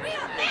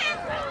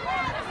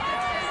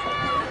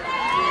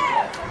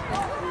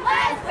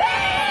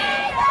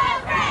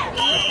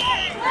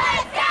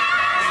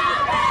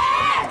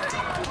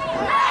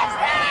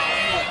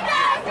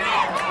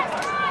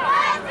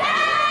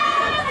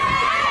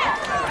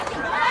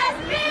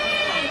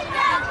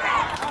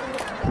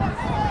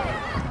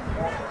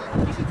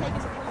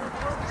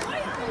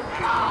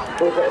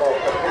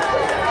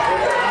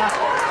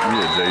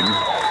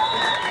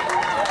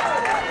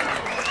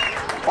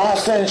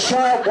 Austin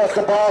Sharp was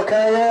the ball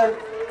carrier.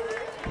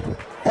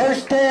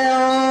 First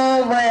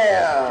down,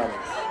 Rams.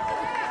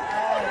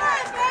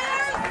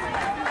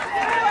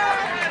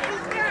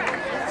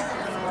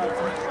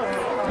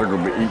 They're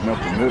going to be eating up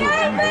the middle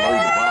and below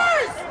the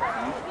box.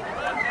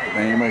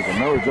 They ain't making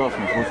no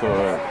adjustments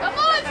whatsoever. Come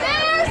on,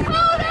 Bears!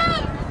 Hold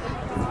up!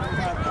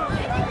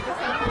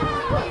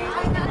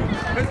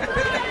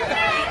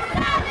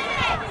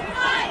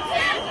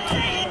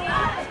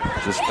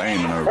 Just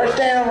standing over First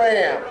there. down,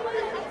 Rams.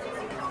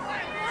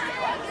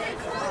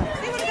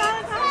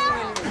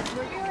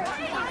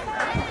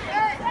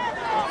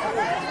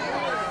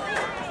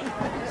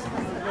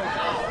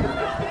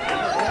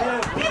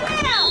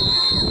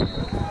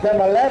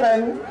 Number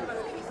 11,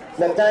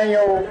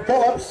 Nathaniel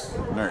Phillips.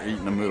 They're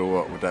eating the middle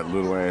up with that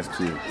little ass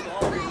kid.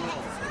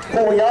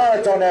 4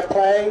 yards on that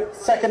play.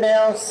 Second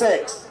down,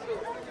 6.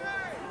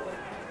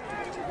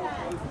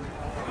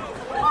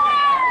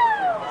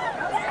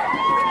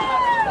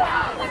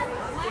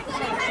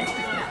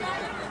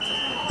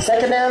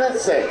 Second down and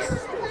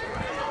 6.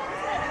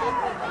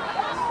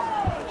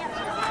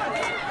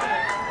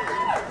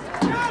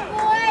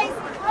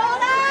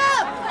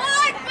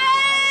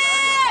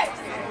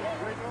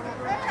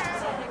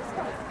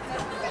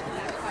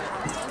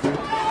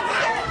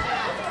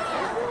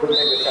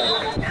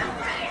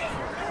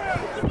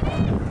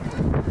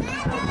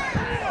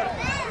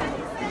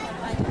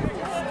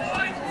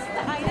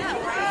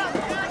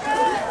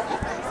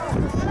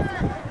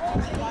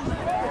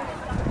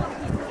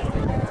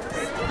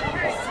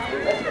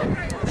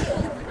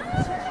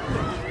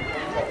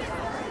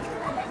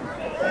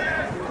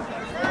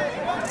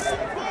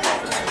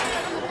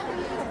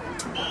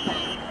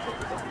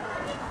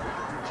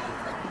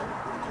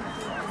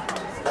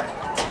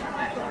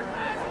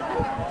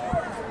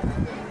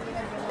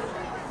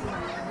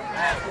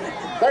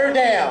 Third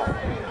down.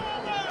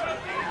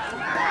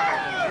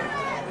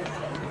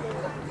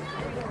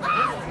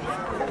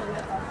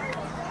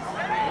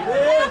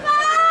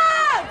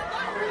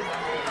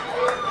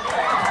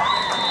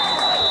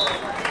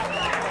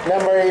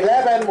 Number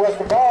 11 was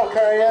the ball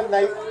carrier,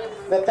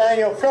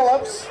 Nathaniel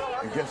Phillips.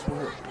 And guess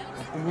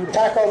what?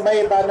 Tackle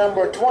made by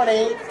number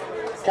 20,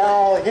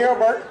 Kyle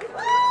Hilbert.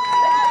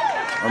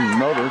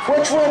 Another.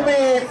 Which will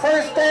be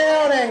first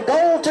down and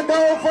goal to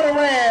go for the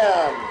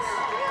Rams.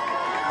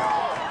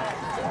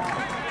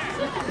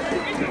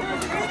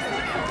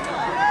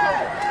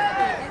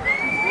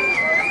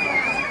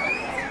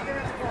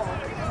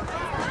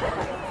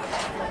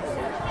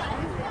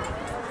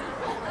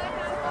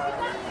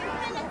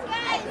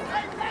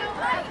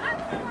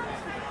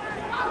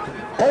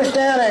 First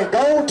down and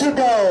goal to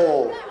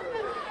go.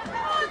 Come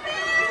on,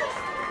 Bears!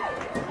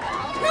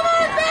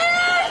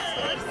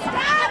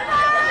 Stop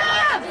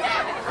up!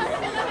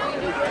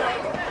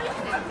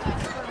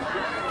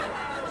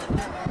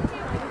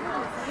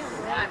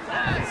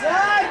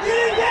 Side, get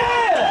in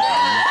there!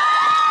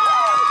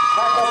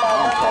 Tackle by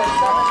number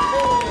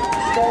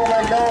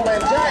 17,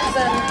 Norman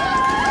Jackson.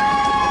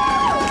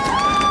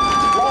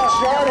 Lost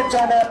yardage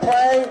on that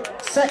play.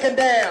 Second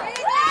down.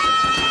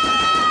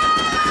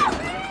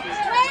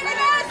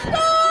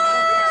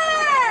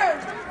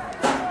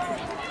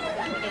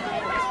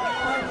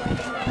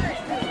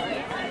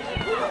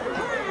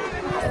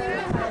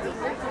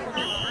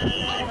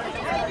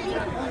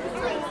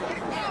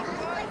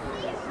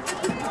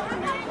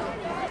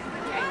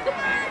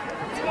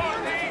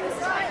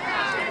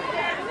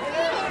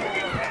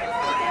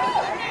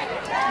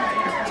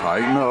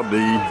 Tighten up, D.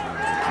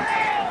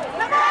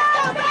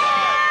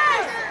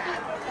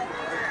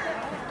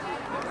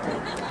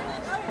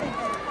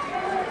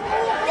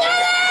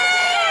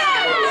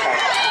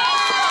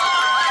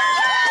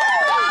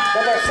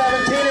 Number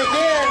 17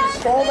 again,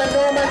 Storman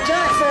Norman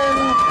Jackson.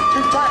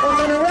 2 tackles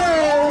in a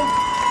row.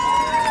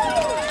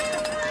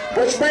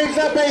 Which brings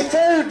up a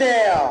third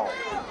down.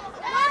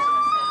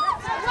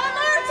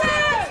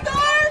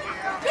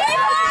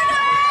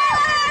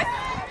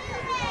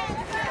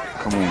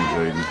 Come on,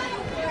 Jaden.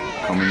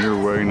 Coming your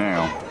way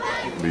now.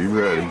 Be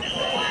ready.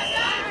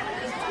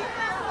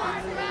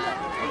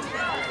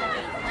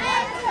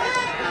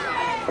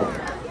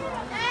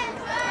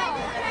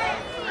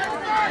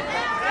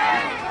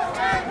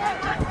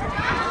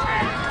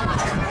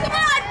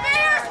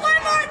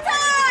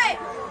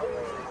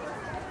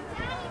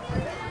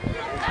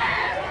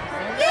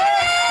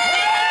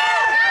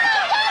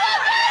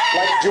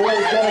 Like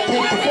Joey's going to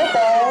keep the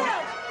football.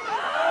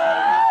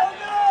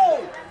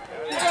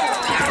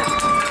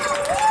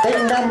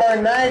 Big number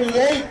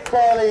 98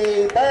 for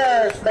the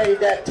Bears made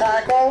that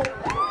tackle.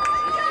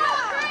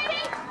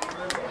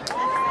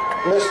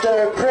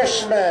 Mr.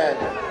 Chrisman.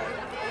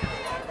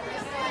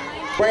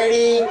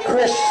 Brady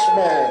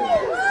Chrisman.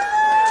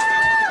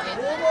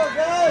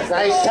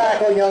 Nice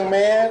tackle, young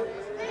man.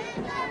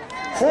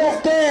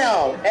 Fourth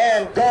down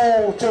and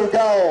goal to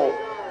go.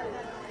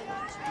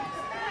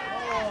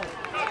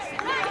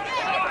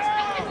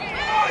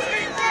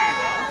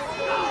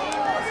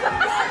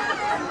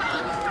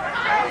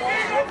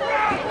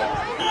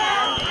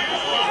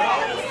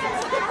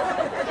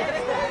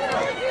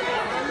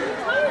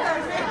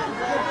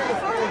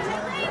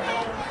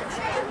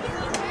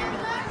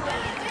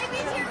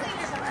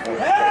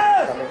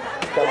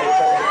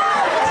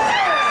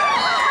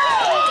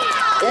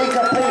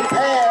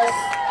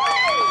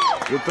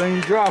 Good thing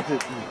you dropped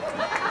it.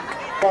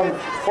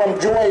 From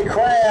Joy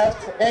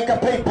Kraft,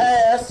 incomplete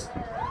pass.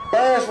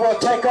 Bears will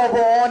take over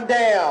on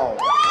down.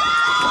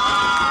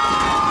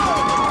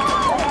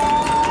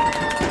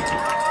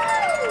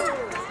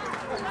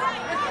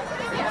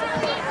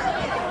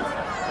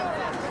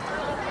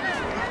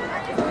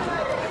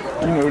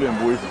 You know them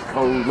boys is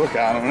cold. Look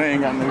at them. They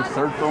ain't got no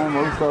shirts on,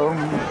 most of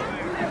them.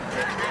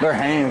 Their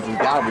hands has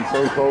got to be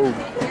so cold.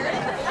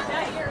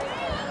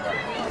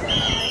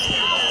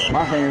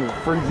 My hands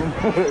are freezing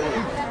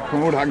from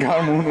what I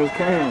got them on this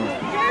camera.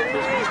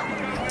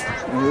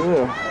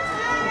 Yeah.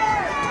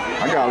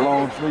 I got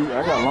long sleeve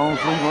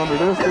under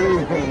this too.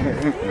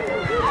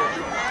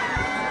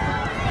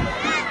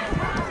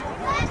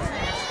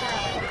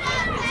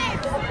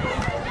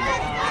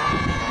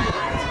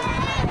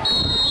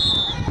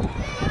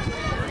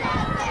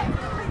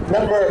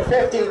 Number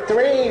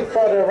 53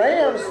 for the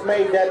Rams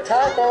made that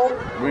tackle.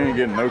 We ain't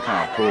getting no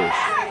kind of push.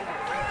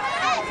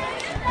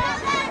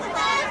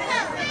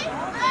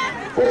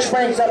 Which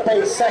brings up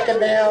a 2nd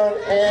down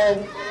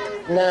and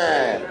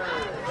 9.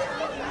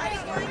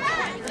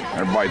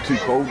 Everybody too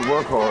cold to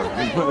work hard.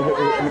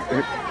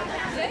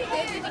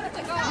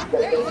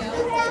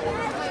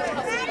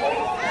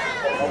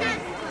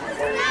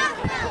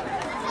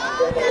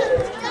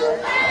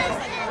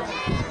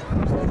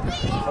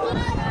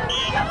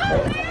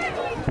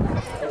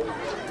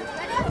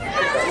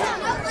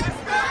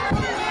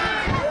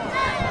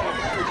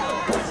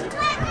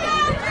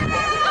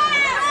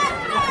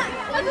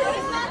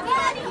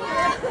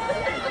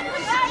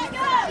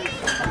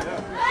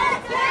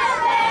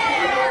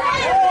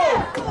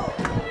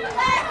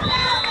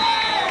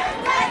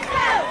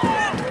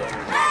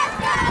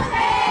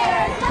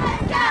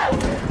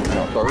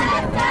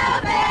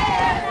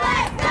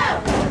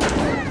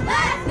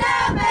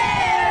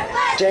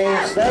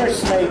 James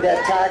Nurse made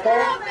that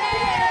tackle.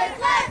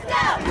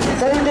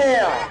 3rd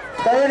down,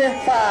 3rd and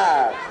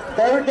 5.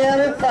 3rd down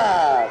and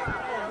 5.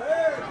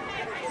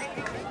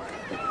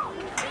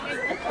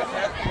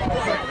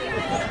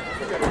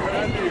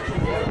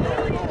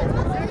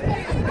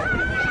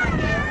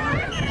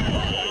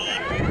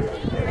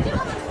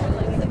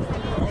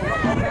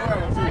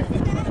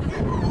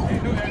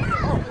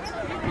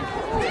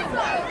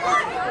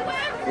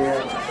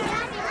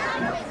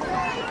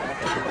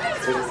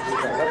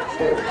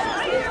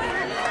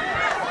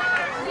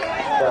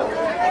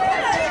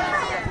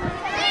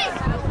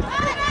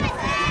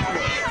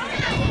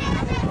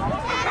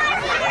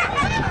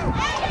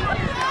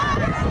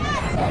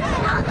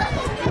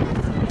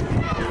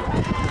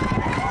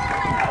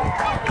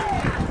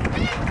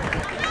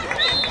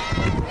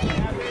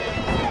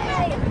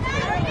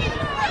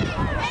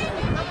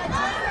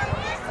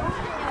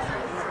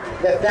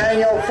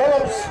 Nathaniel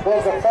Phillips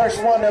was the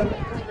first one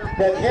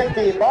that hit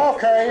the ball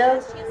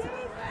carrier,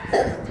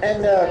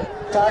 and the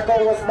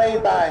tackle was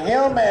made by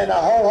him and a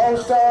whole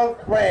host of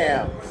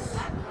Rams.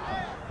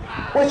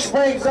 Which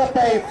brings up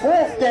a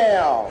 4th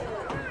down.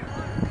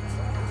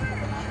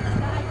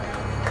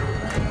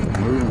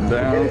 Moving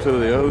down to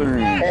the other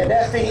end. And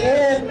that's the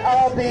end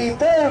of the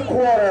 3rd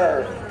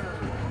quarter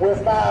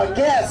with our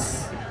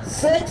guests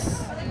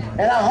 6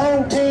 and a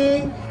home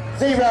team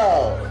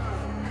 0.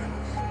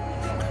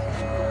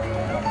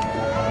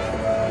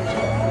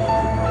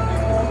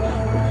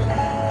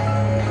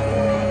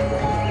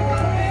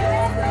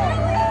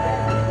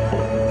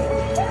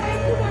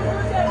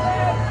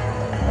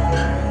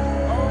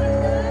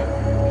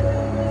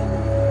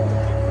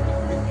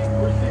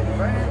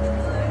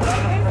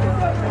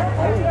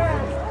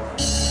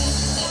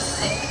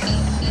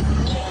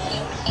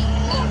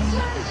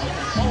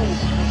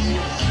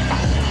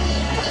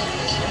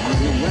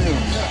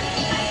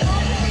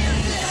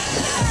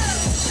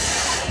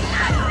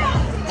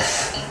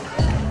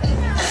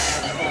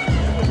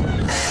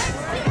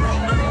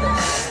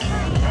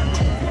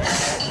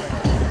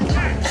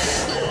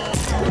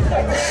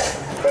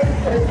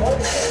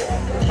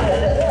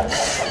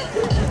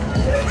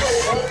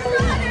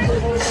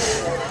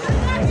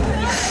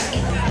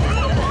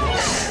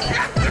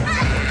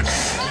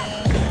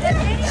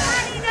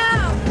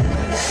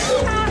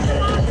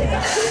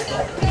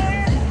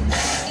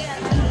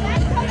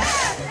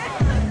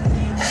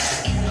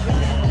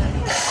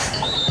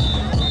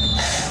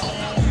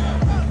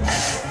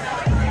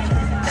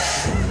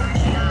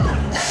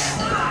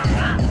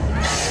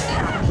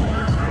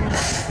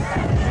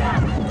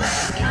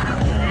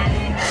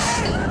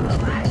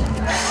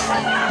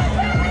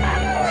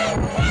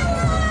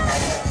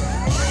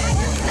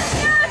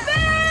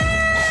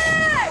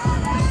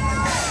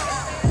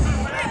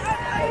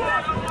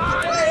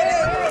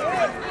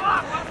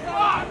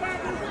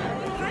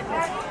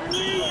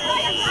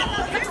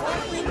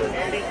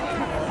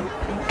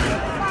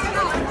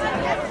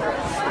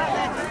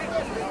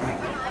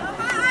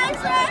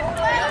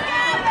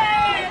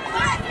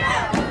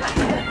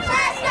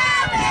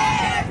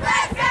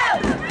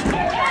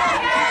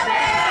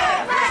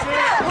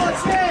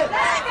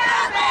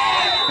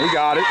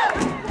 Got it.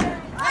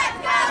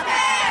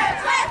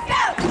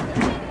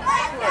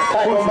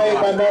 Tackle made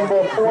by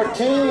number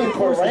 14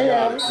 for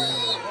Rams.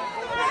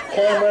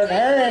 Cameron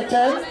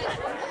Harrington.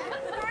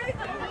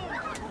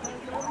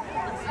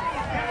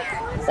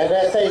 And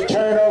that's a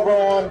turnover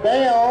on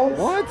downs.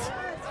 What?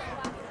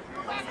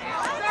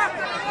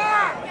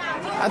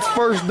 That's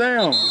first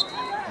down.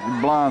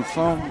 You blind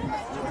son.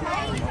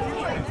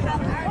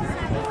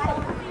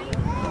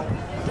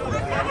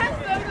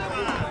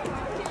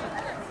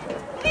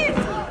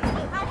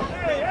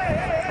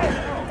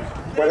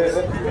 What is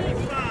it?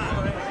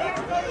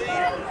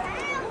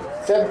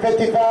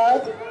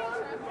 755?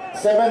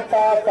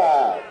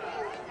 755.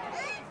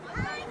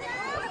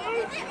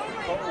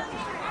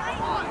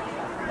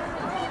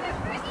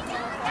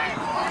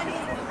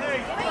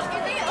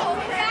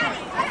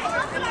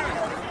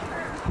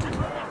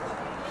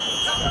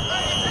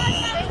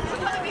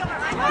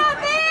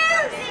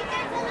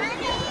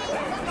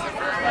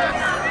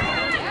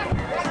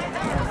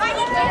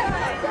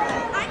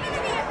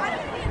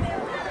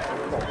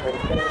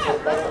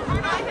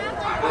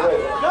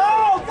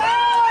 Go! Go!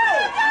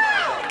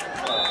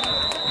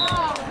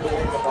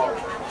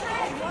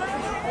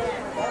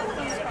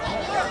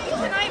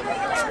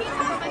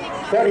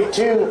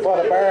 32 for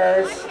the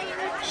Bears.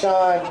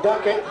 Sean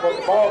Duckett was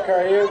the ball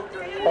carrier,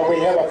 but we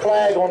have a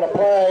flag on the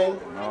play.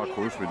 No, of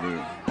course we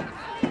do.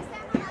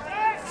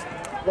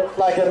 Looks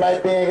like it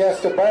might be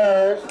against the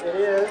Bears. It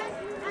is.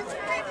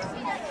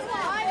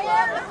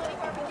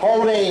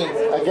 Holding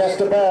against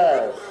the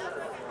Bears.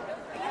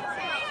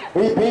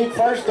 Repeat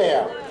first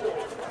down.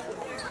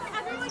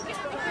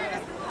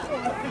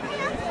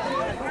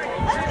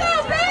 Let's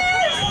go, Bears!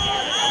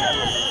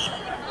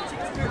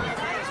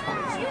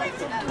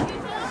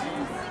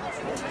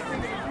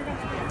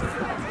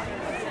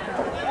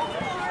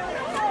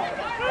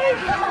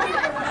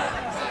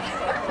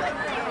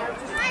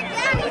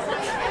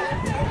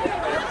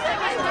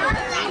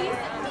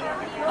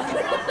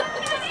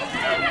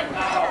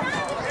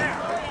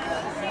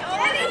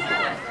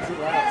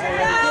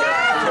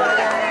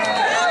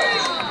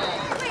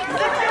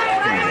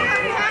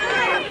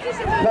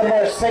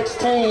 Number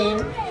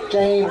 16,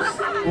 James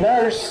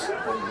Nurse,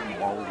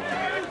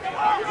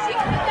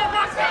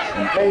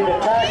 made the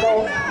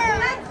tackle.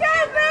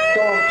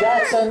 Storm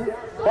Jackson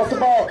was the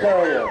ball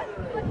carrier.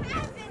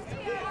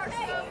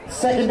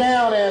 Second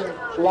down and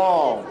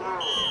long.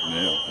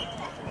 Yeah,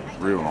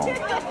 real long.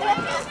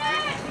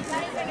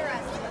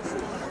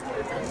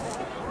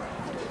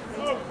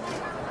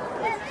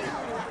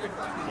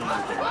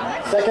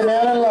 Second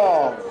down and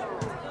long.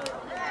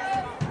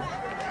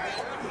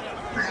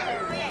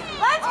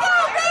 Let's go,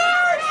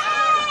 Bears!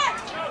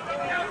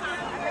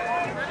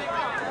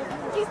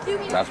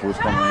 That's what's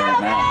coming right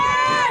now.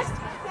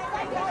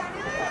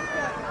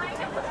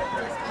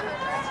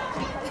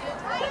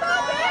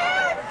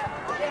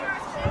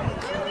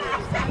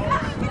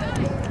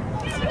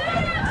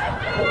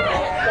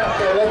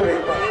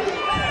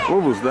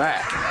 What was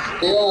that?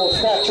 The old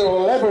Statue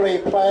of Liberty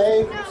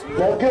play,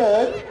 no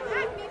good,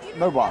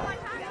 Nobody.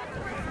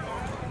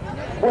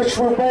 which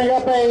will bring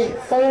up a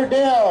third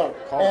down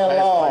Call and pass play,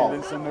 long.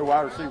 didn't send no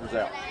wide receivers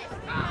out.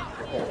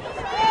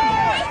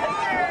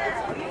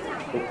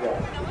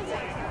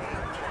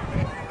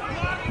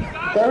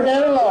 Third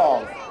down and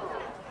long.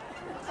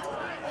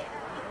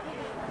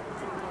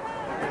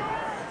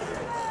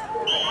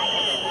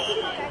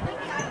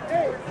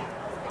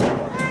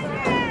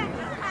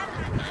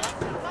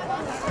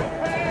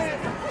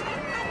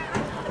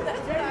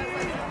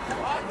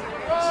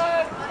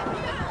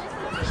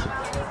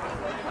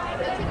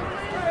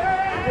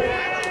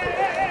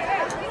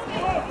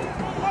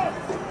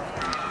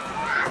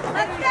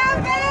 Let's go,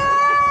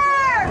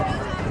 Bears!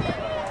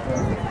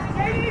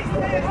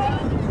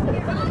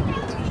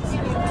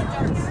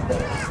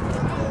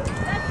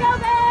 Let's go,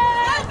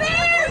 Bears! Go,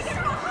 Bears!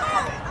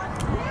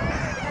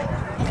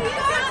 You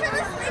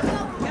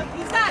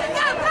got it.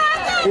 Go,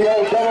 Paco! The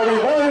old double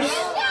reverse.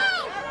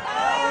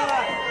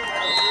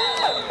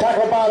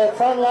 Tackled by the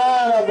front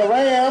line of the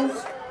Rams.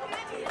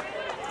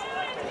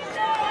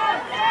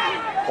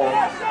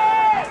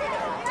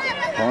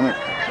 Punt it.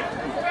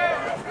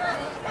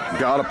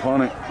 Gotta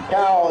punt it.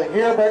 Kyle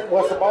Herbert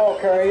was the ball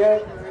carrier,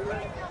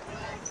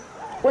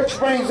 which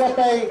brings up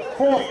a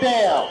fourth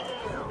down.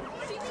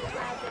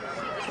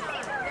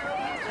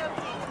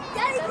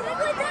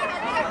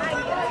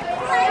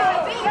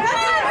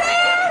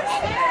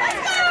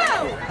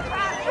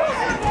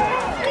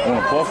 On a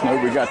plus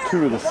note, we got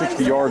 2 of the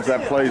 60 yards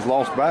that play's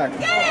lost back.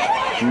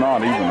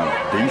 Not even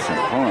a decent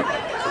punt.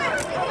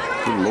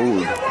 Good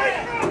Lord.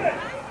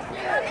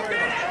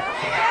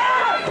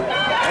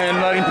 And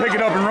let him pick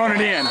it up and run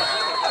it in.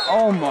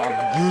 Oh my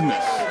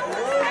goodness.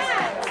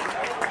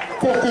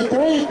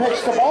 53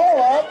 picks the ball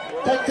up,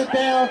 takes it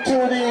down to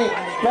the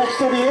next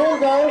to the end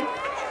zone.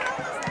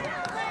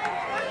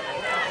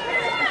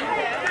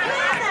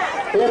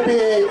 It'll be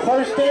a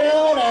first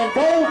down and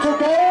goal to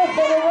go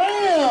for the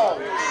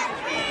Rams.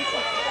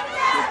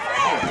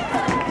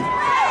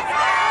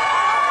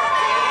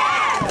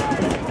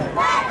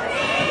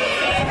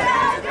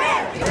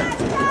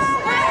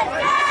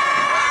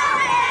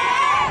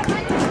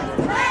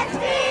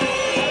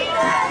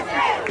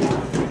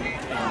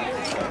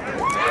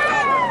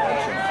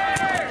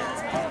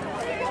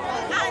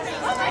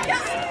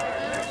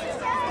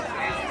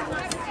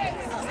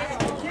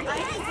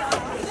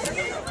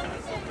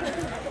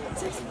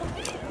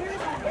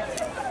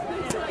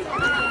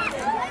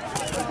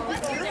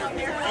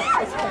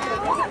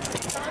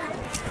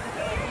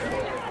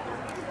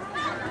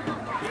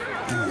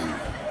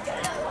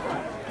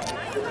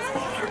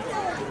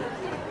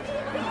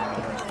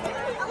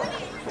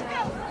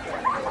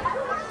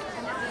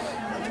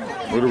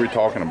 What are we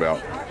talking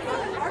about?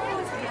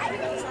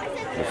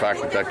 The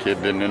fact that that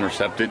kid didn't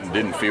intercept it and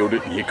didn't field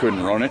it and he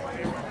couldn't run it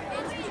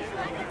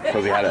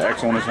because he had an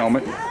X on his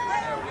helmet.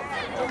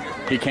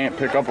 He can't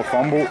pick up a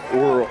fumble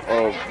or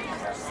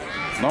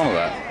none of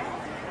that.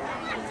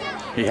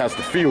 He has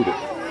to field it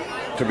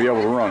to be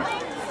able to run it.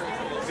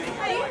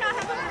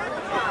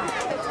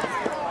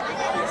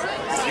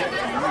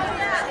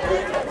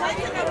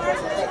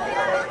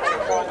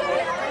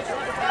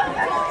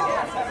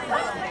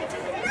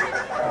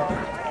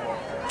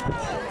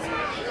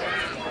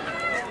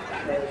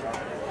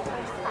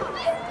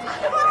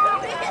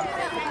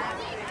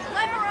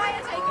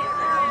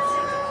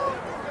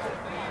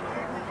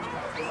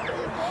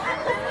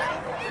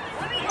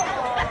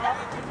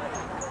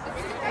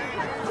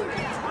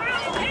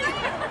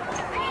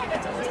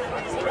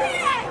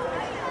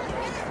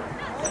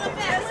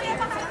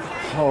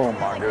 Oh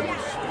my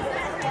goodness.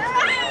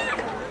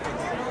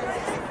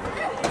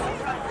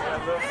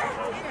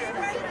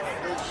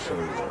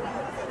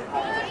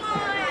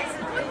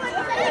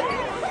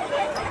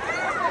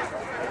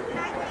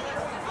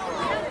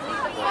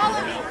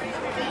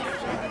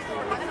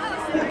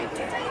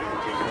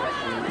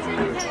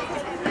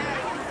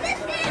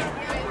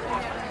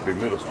 Be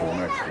middle school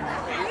next year.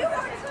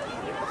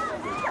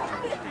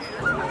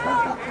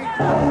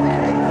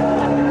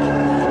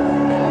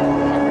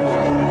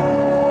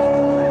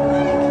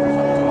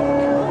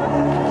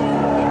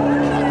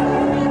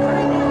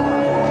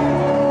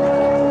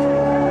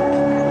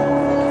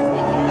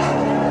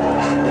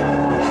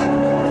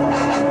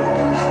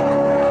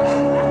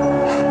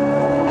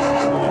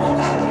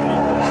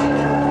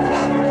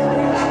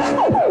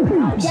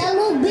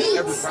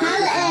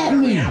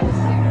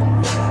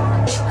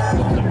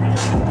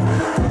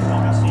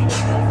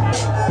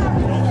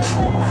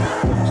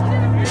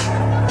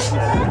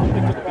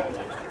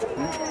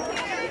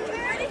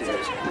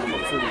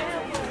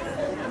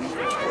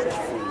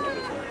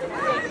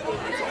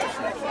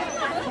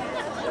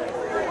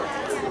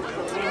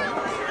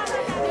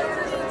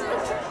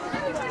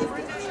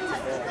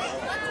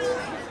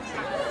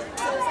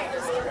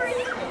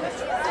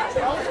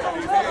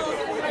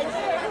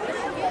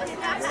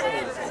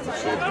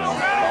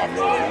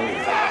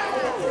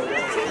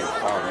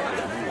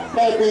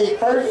 Maybe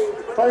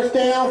first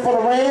down for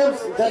the Rams.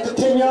 Is that the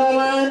 10-yard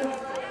line?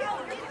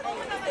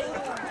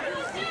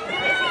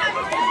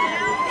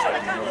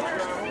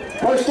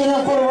 First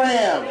down for the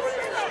Rams.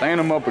 Stand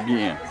them up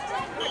again.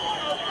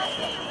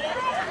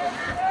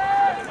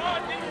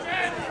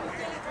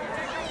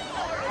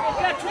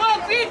 Got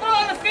 12 people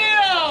on the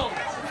field.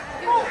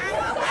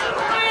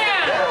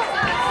 Yeah.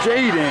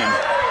 Jaden.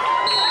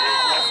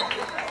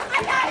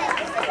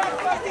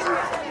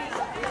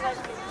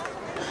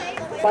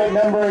 Fight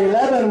number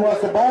 11 was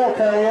the ball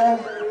carrier,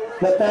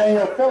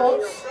 Nathaniel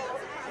Phillips.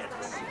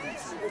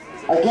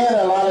 Again,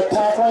 a lot of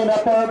tackling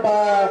up there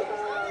by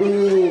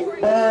the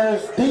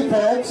Bears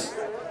defense.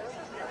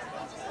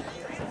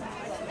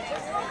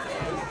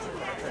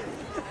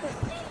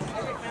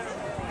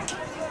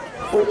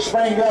 Which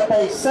brings up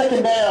a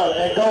second down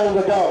and goal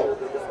to go.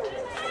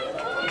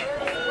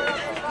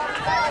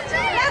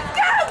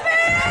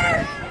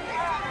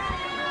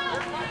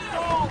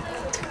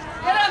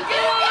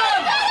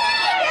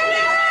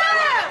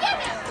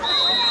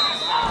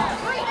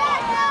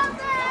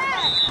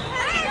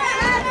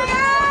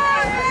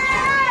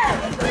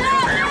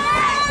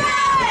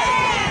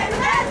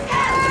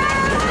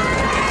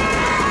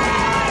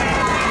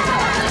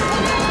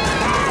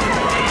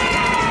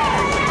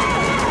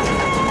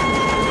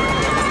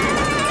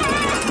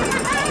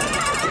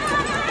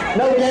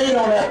 No gain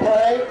on that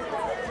play.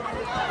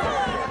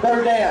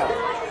 Third down.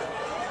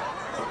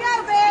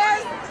 Go,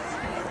 Bears!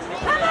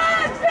 Come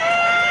on,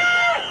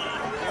 Bears!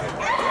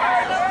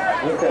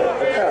 Okay,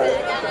 that's all right.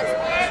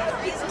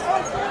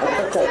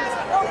 That's okay.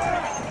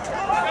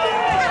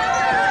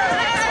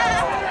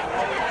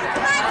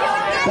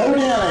 Third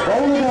down,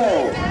 goal to go.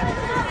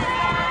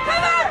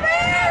 Come on,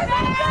 Bears!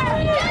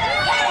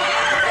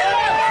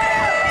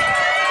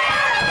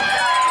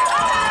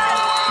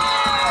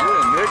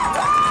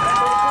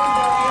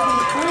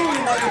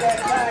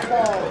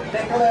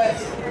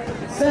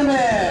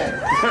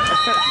 Simmons.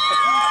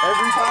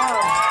 Every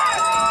time.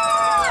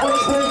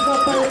 Which brings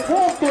up a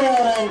fourth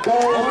down and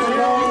goal to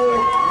go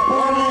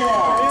for him.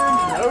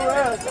 No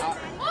rest.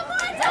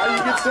 How do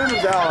you get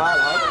Simmons out?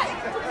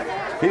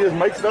 He just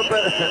makes it up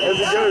as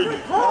he goes.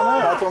 I know,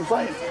 that's what I'm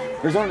saying.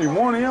 There's only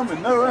one him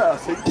and no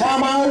rest.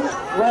 Timeout,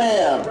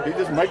 Ram. He's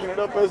just making it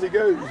up as he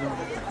goes.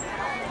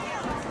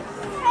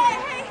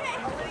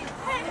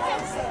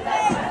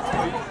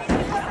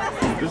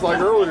 Just like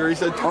earlier, he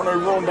said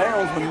turnovers on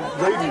downs when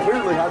Zayden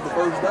clearly had the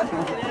first down.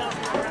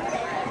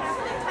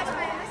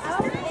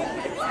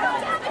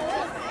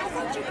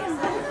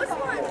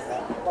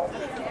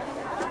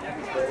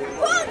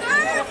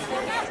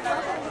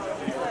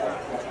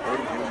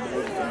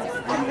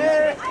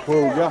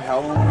 Well, we got how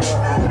long?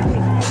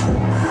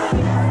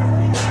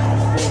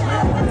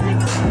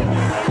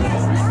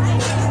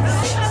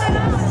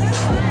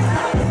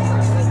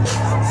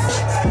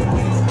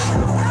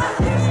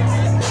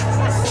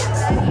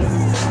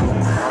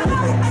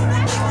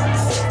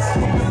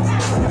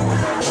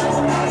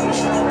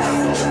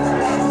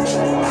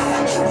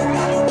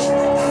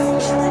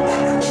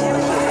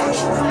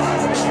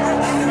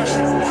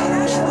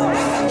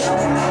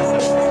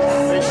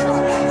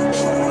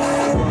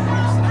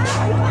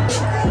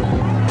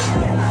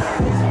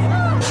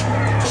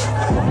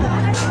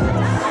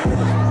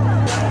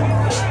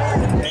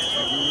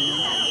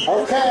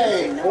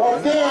 ball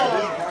again.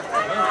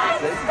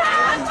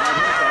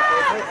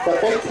 The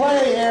big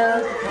play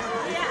here.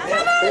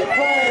 Big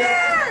play.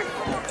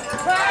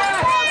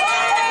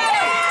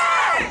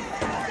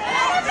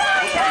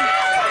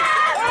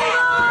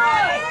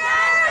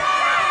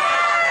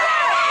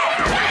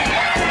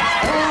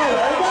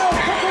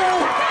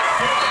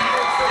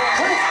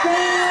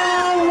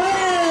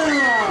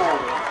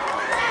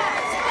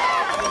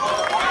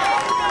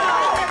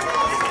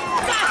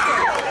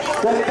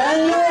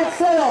 Nathaniel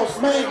Phillips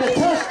made the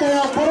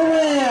touchdown for the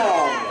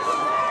Rams.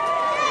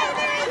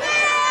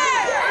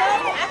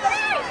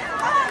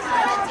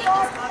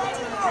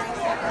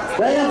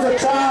 Rams are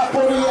trying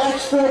for the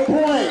extra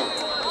point.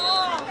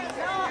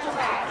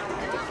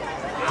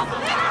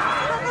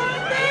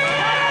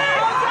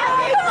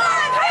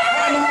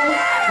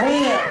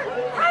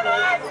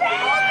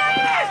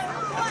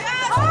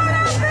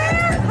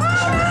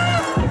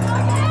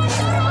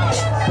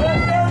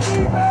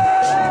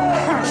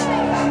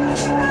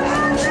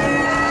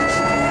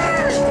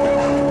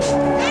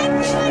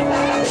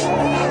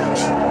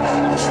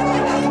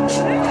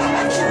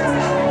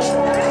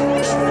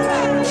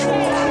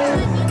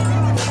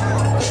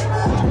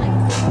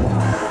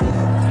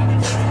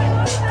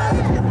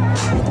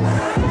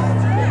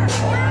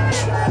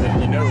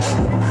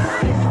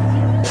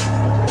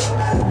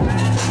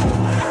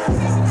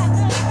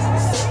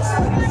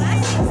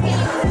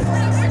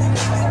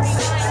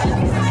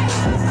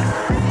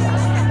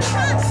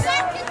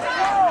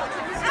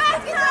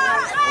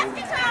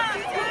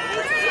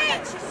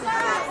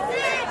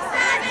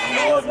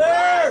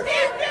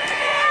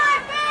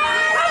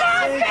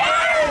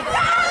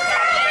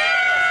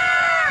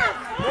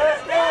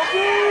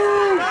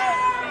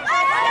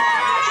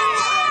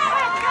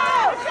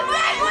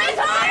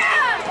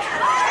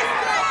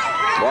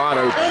 Wide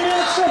open. And the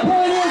extra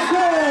point is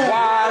good.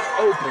 Wide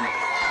open.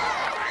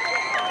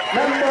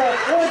 Number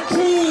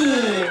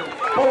 14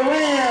 for the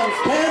Rams,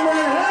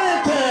 Cameron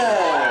Harrington.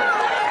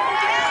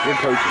 Good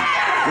coaching.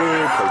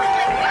 Good coaching.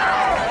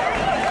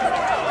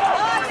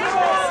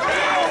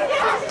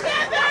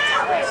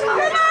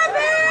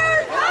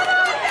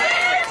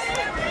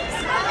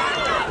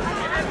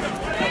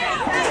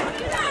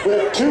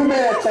 With 2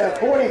 minutes and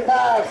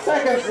 45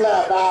 seconds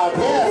left, I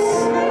guess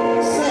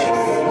 6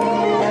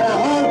 and a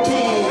home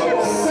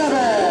team 7.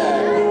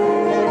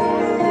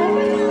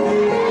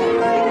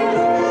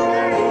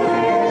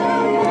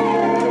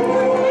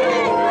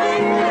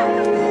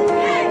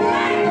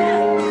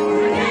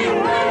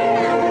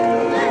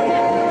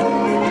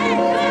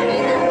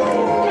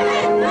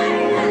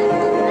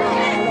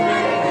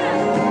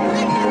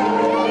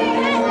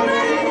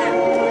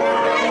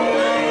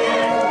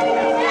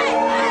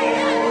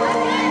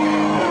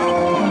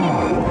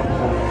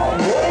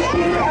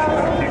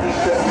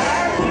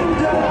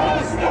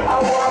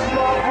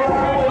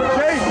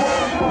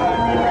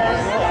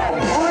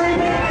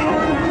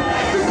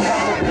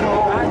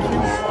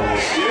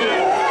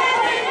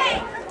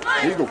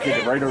 He's gonna kick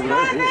it right over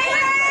there. Here.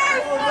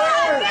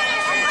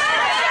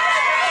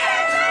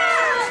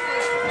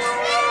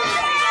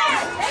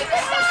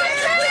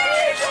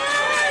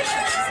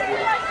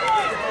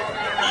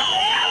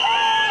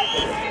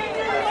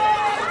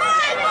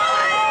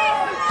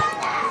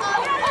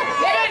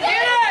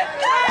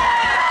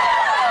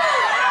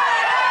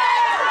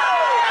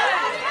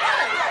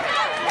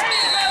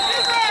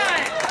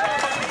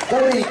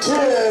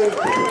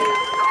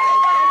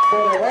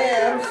 For the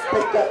Rams,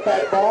 picked up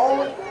that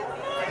ball.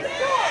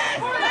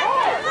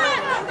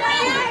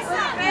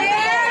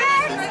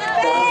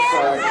 I'm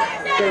sorry,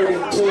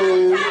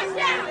 32.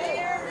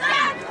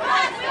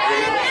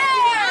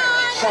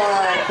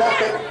 Sean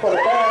Duckett for the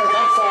Bears.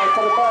 I'm sorry,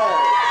 for the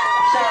Bears.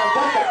 Sean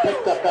Duckett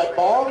picked up that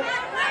ball.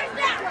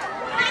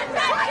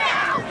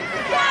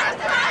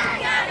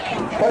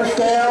 First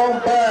down,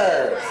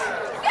 Bears.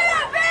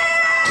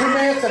 2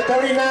 minutes and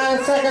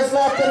 39 seconds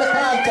left in the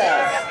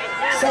contest.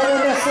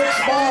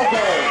 7-6 ball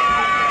game.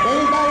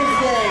 Anybody's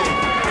game.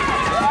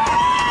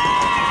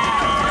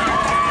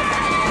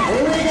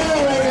 Here we go,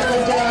 ladies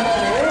and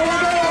gentlemen. Here we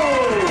go.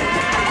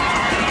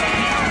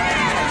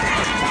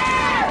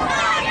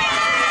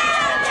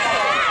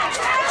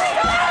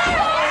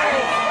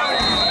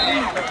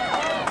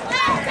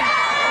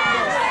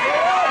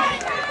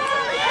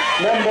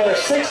 Number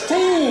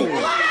 16,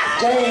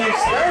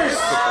 James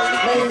Hurst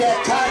made that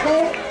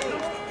tackle.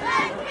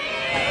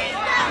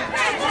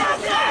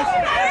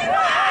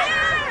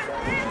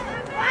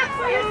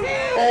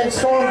 And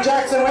Storm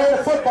Jackson ran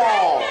the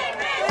football.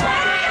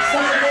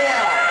 2nd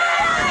down.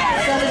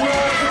 7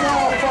 yards to go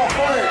for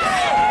first.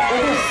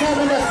 It is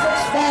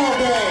 7-6 ball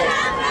game.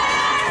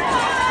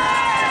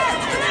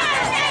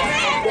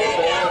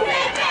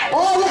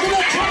 Oh, look at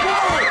that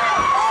tackle!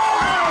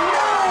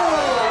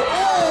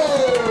 Oh, no!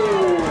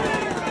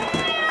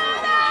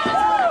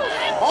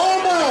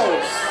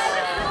 Almost.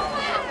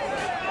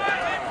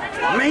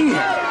 Man.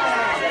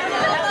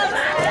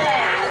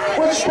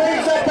 Which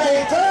brings up a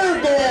 3rd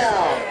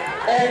down.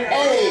 And 8.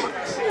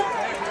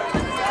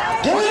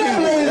 Give it up,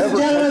 ladies and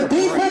gentlemen.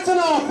 Defense and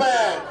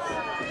offense.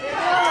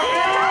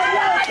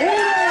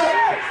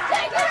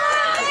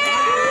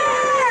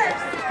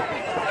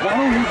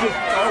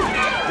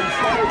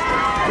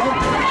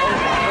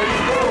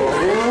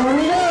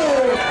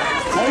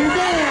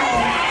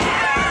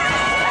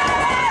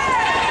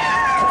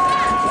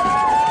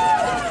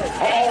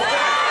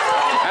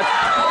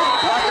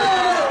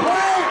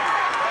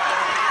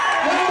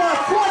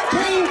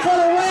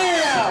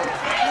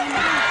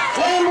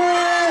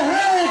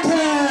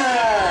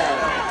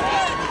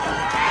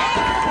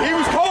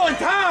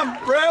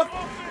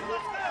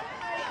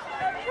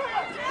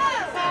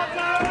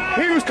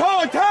 He was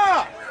calling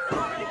time.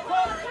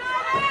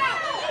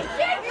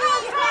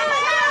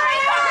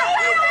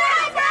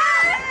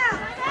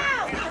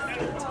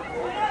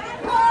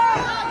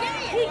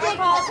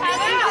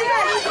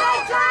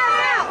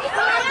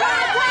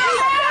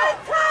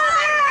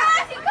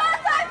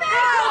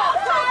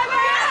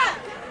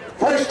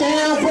 First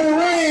down for the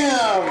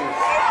Rams.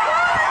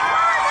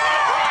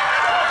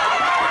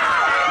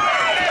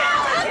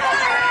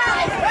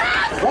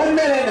 1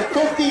 minute and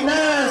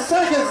 59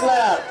 seconds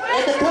left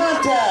in the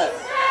contest.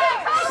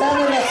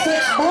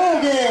 7-6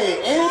 ball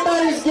game.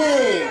 Anybody's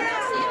game.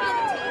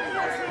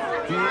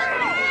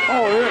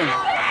 Oh,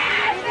 yeah.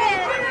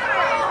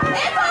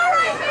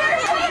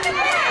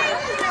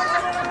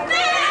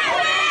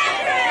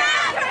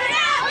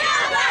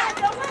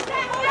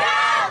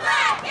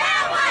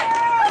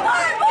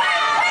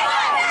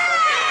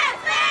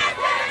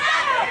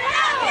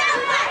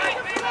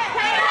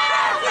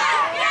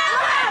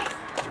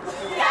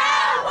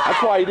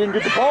 That's why he didn't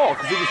get the ball,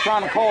 because he was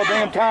trying to call a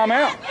damn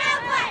timeout.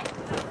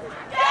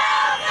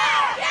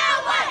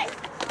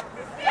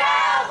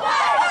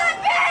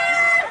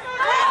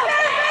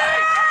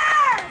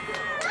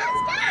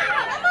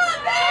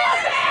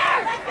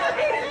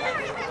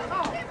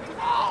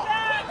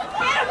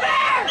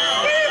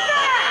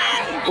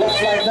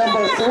 Looks like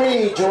number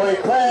 3, Joey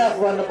Kraft,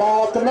 run the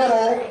ball up the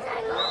middle.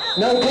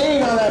 No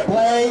gain on that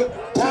play.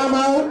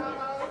 Timeout.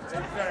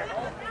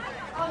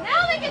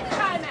 Now they get the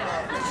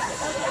timeout.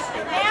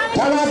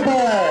 Timeout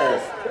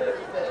Bears.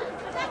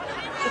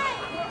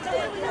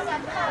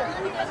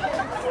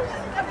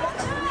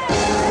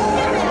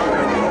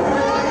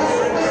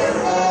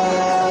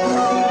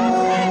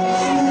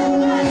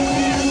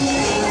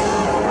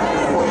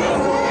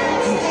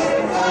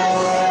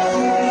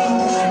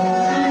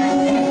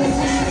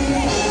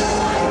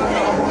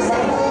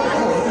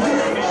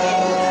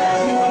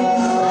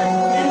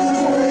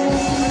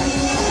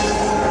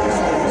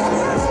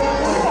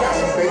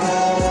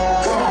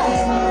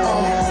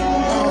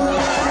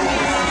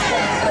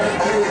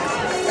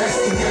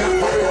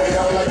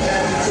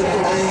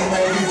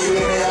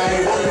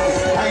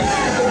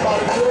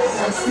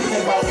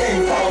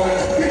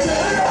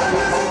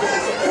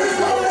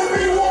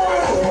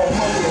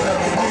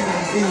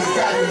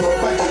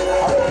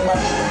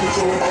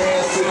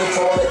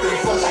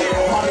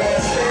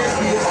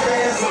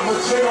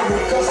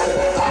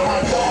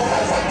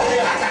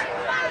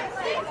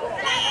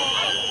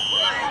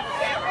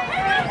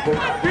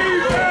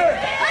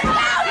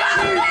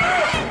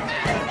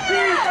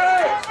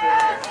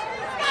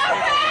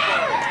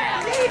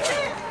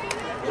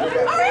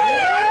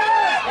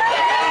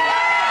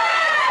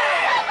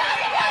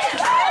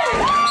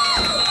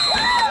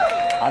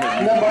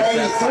 Number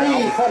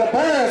 83 for the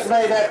Bears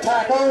made that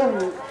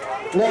tackle.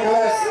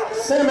 Nicholas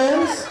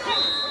Simmons.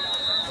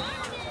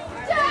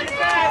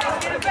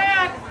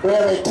 We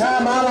have a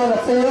timeout on the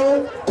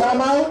field.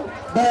 Timeout,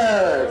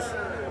 Bears.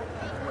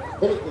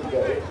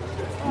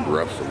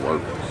 Refs are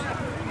workers.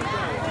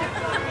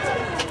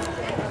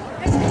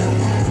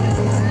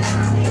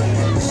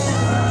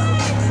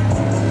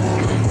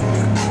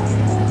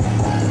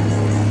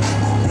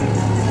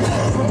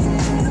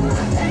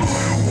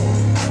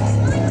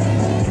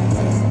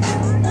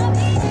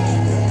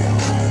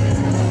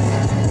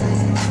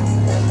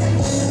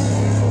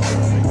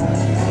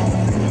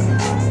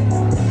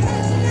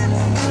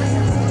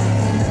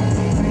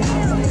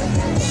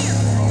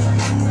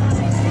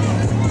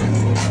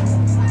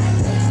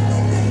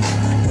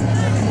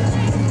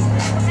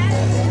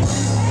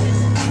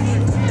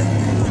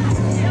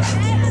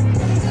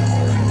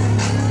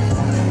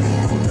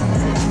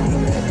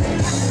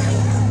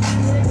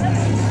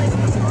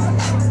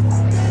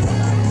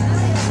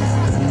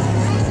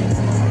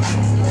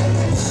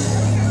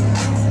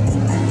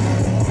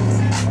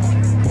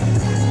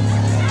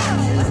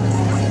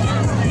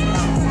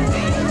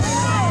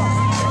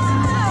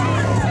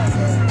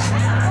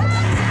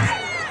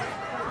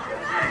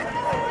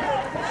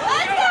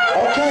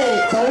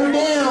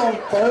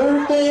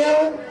 Third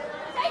down.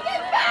 Take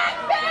it back,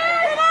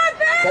 Bears! Come on,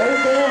 Bears! Third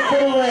down for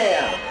the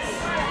Rams.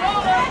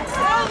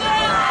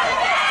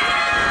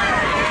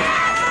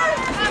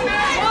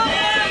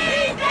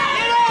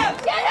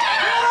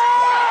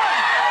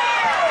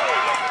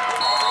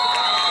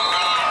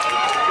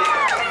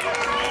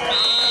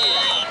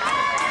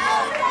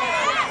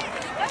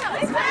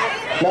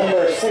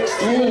 Number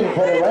 16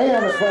 for the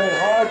Rams running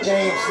hard,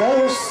 James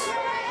Nurse.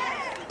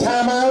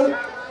 Timeout,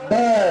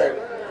 Bird.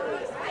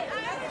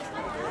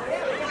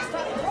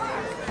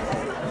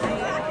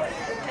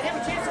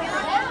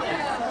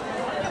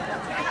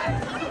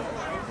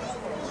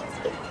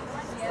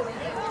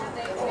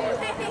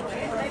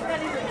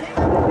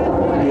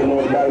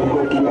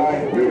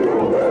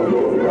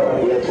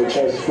 That's what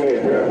chance is fair.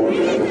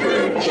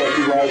 Chance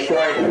to ride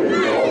strike.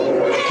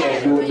 Chance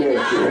to do it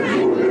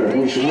there.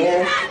 We should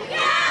win.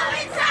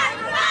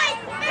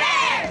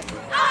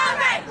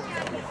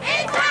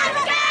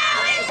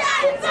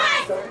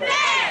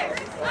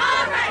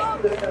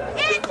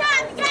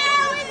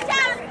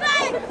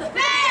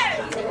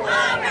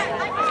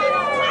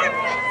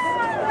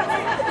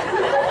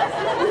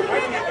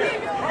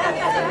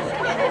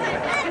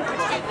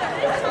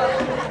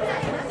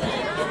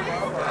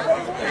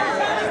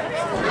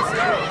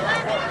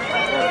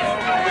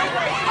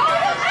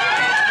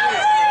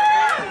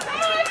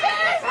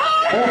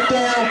 First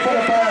down for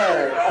the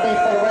Birds. I mean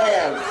for the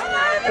Rams.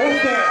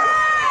 First down.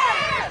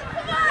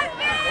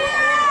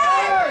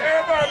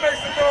 Everybody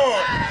makes the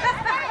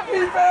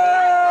door.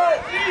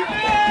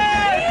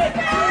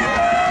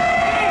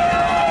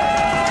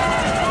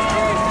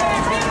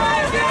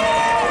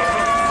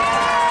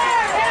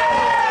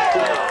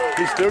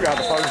 He still got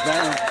the first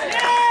down.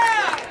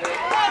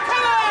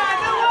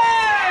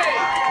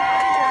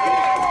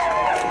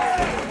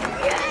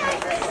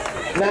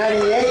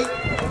 98.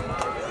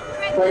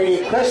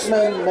 Brady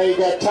Chrisman made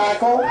that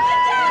tackle.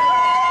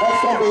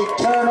 That's going to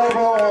be turnover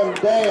on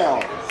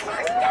down.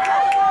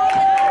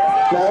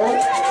 No.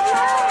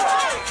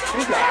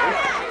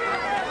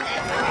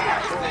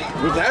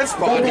 With that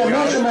spot, There'll be he a got it.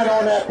 measurement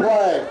on that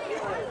play.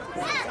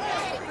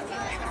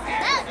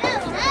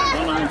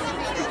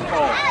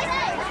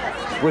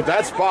 With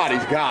that spot,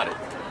 he's got it.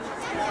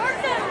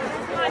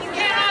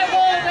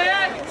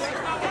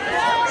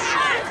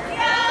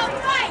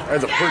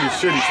 That's a pretty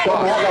shitty We'll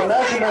spot. have a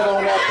measurement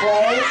on that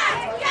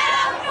play.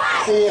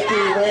 See if the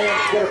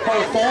Rams get a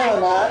first down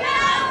or not.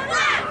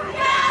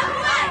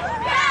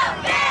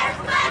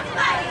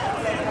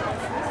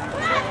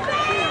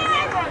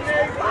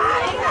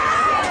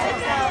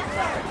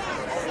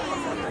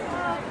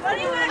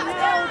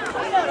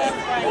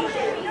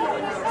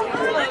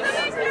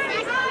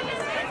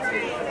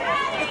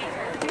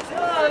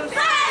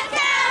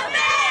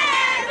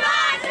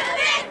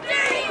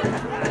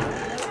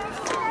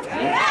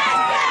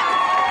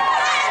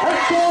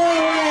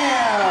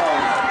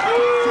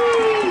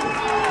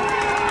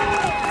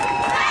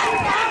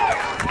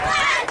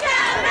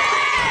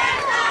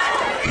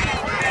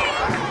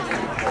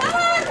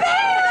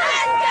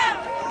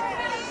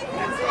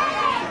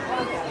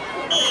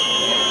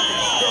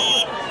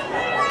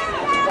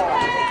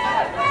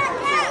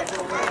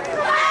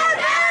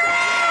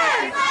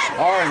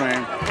 All right,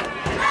 man.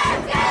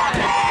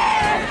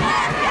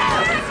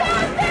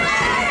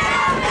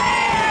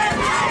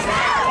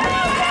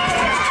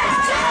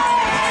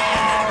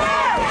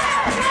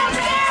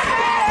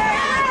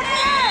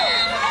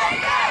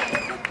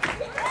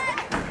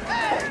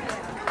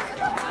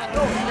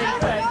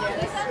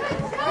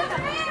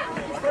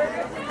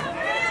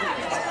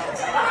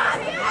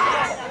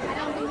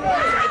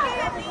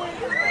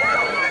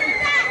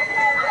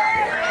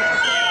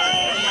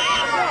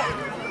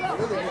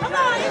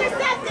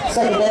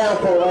 Second down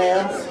for the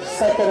Rams.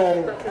 Second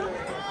and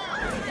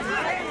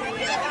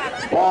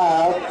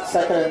 5.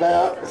 Second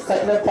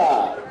and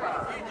 5.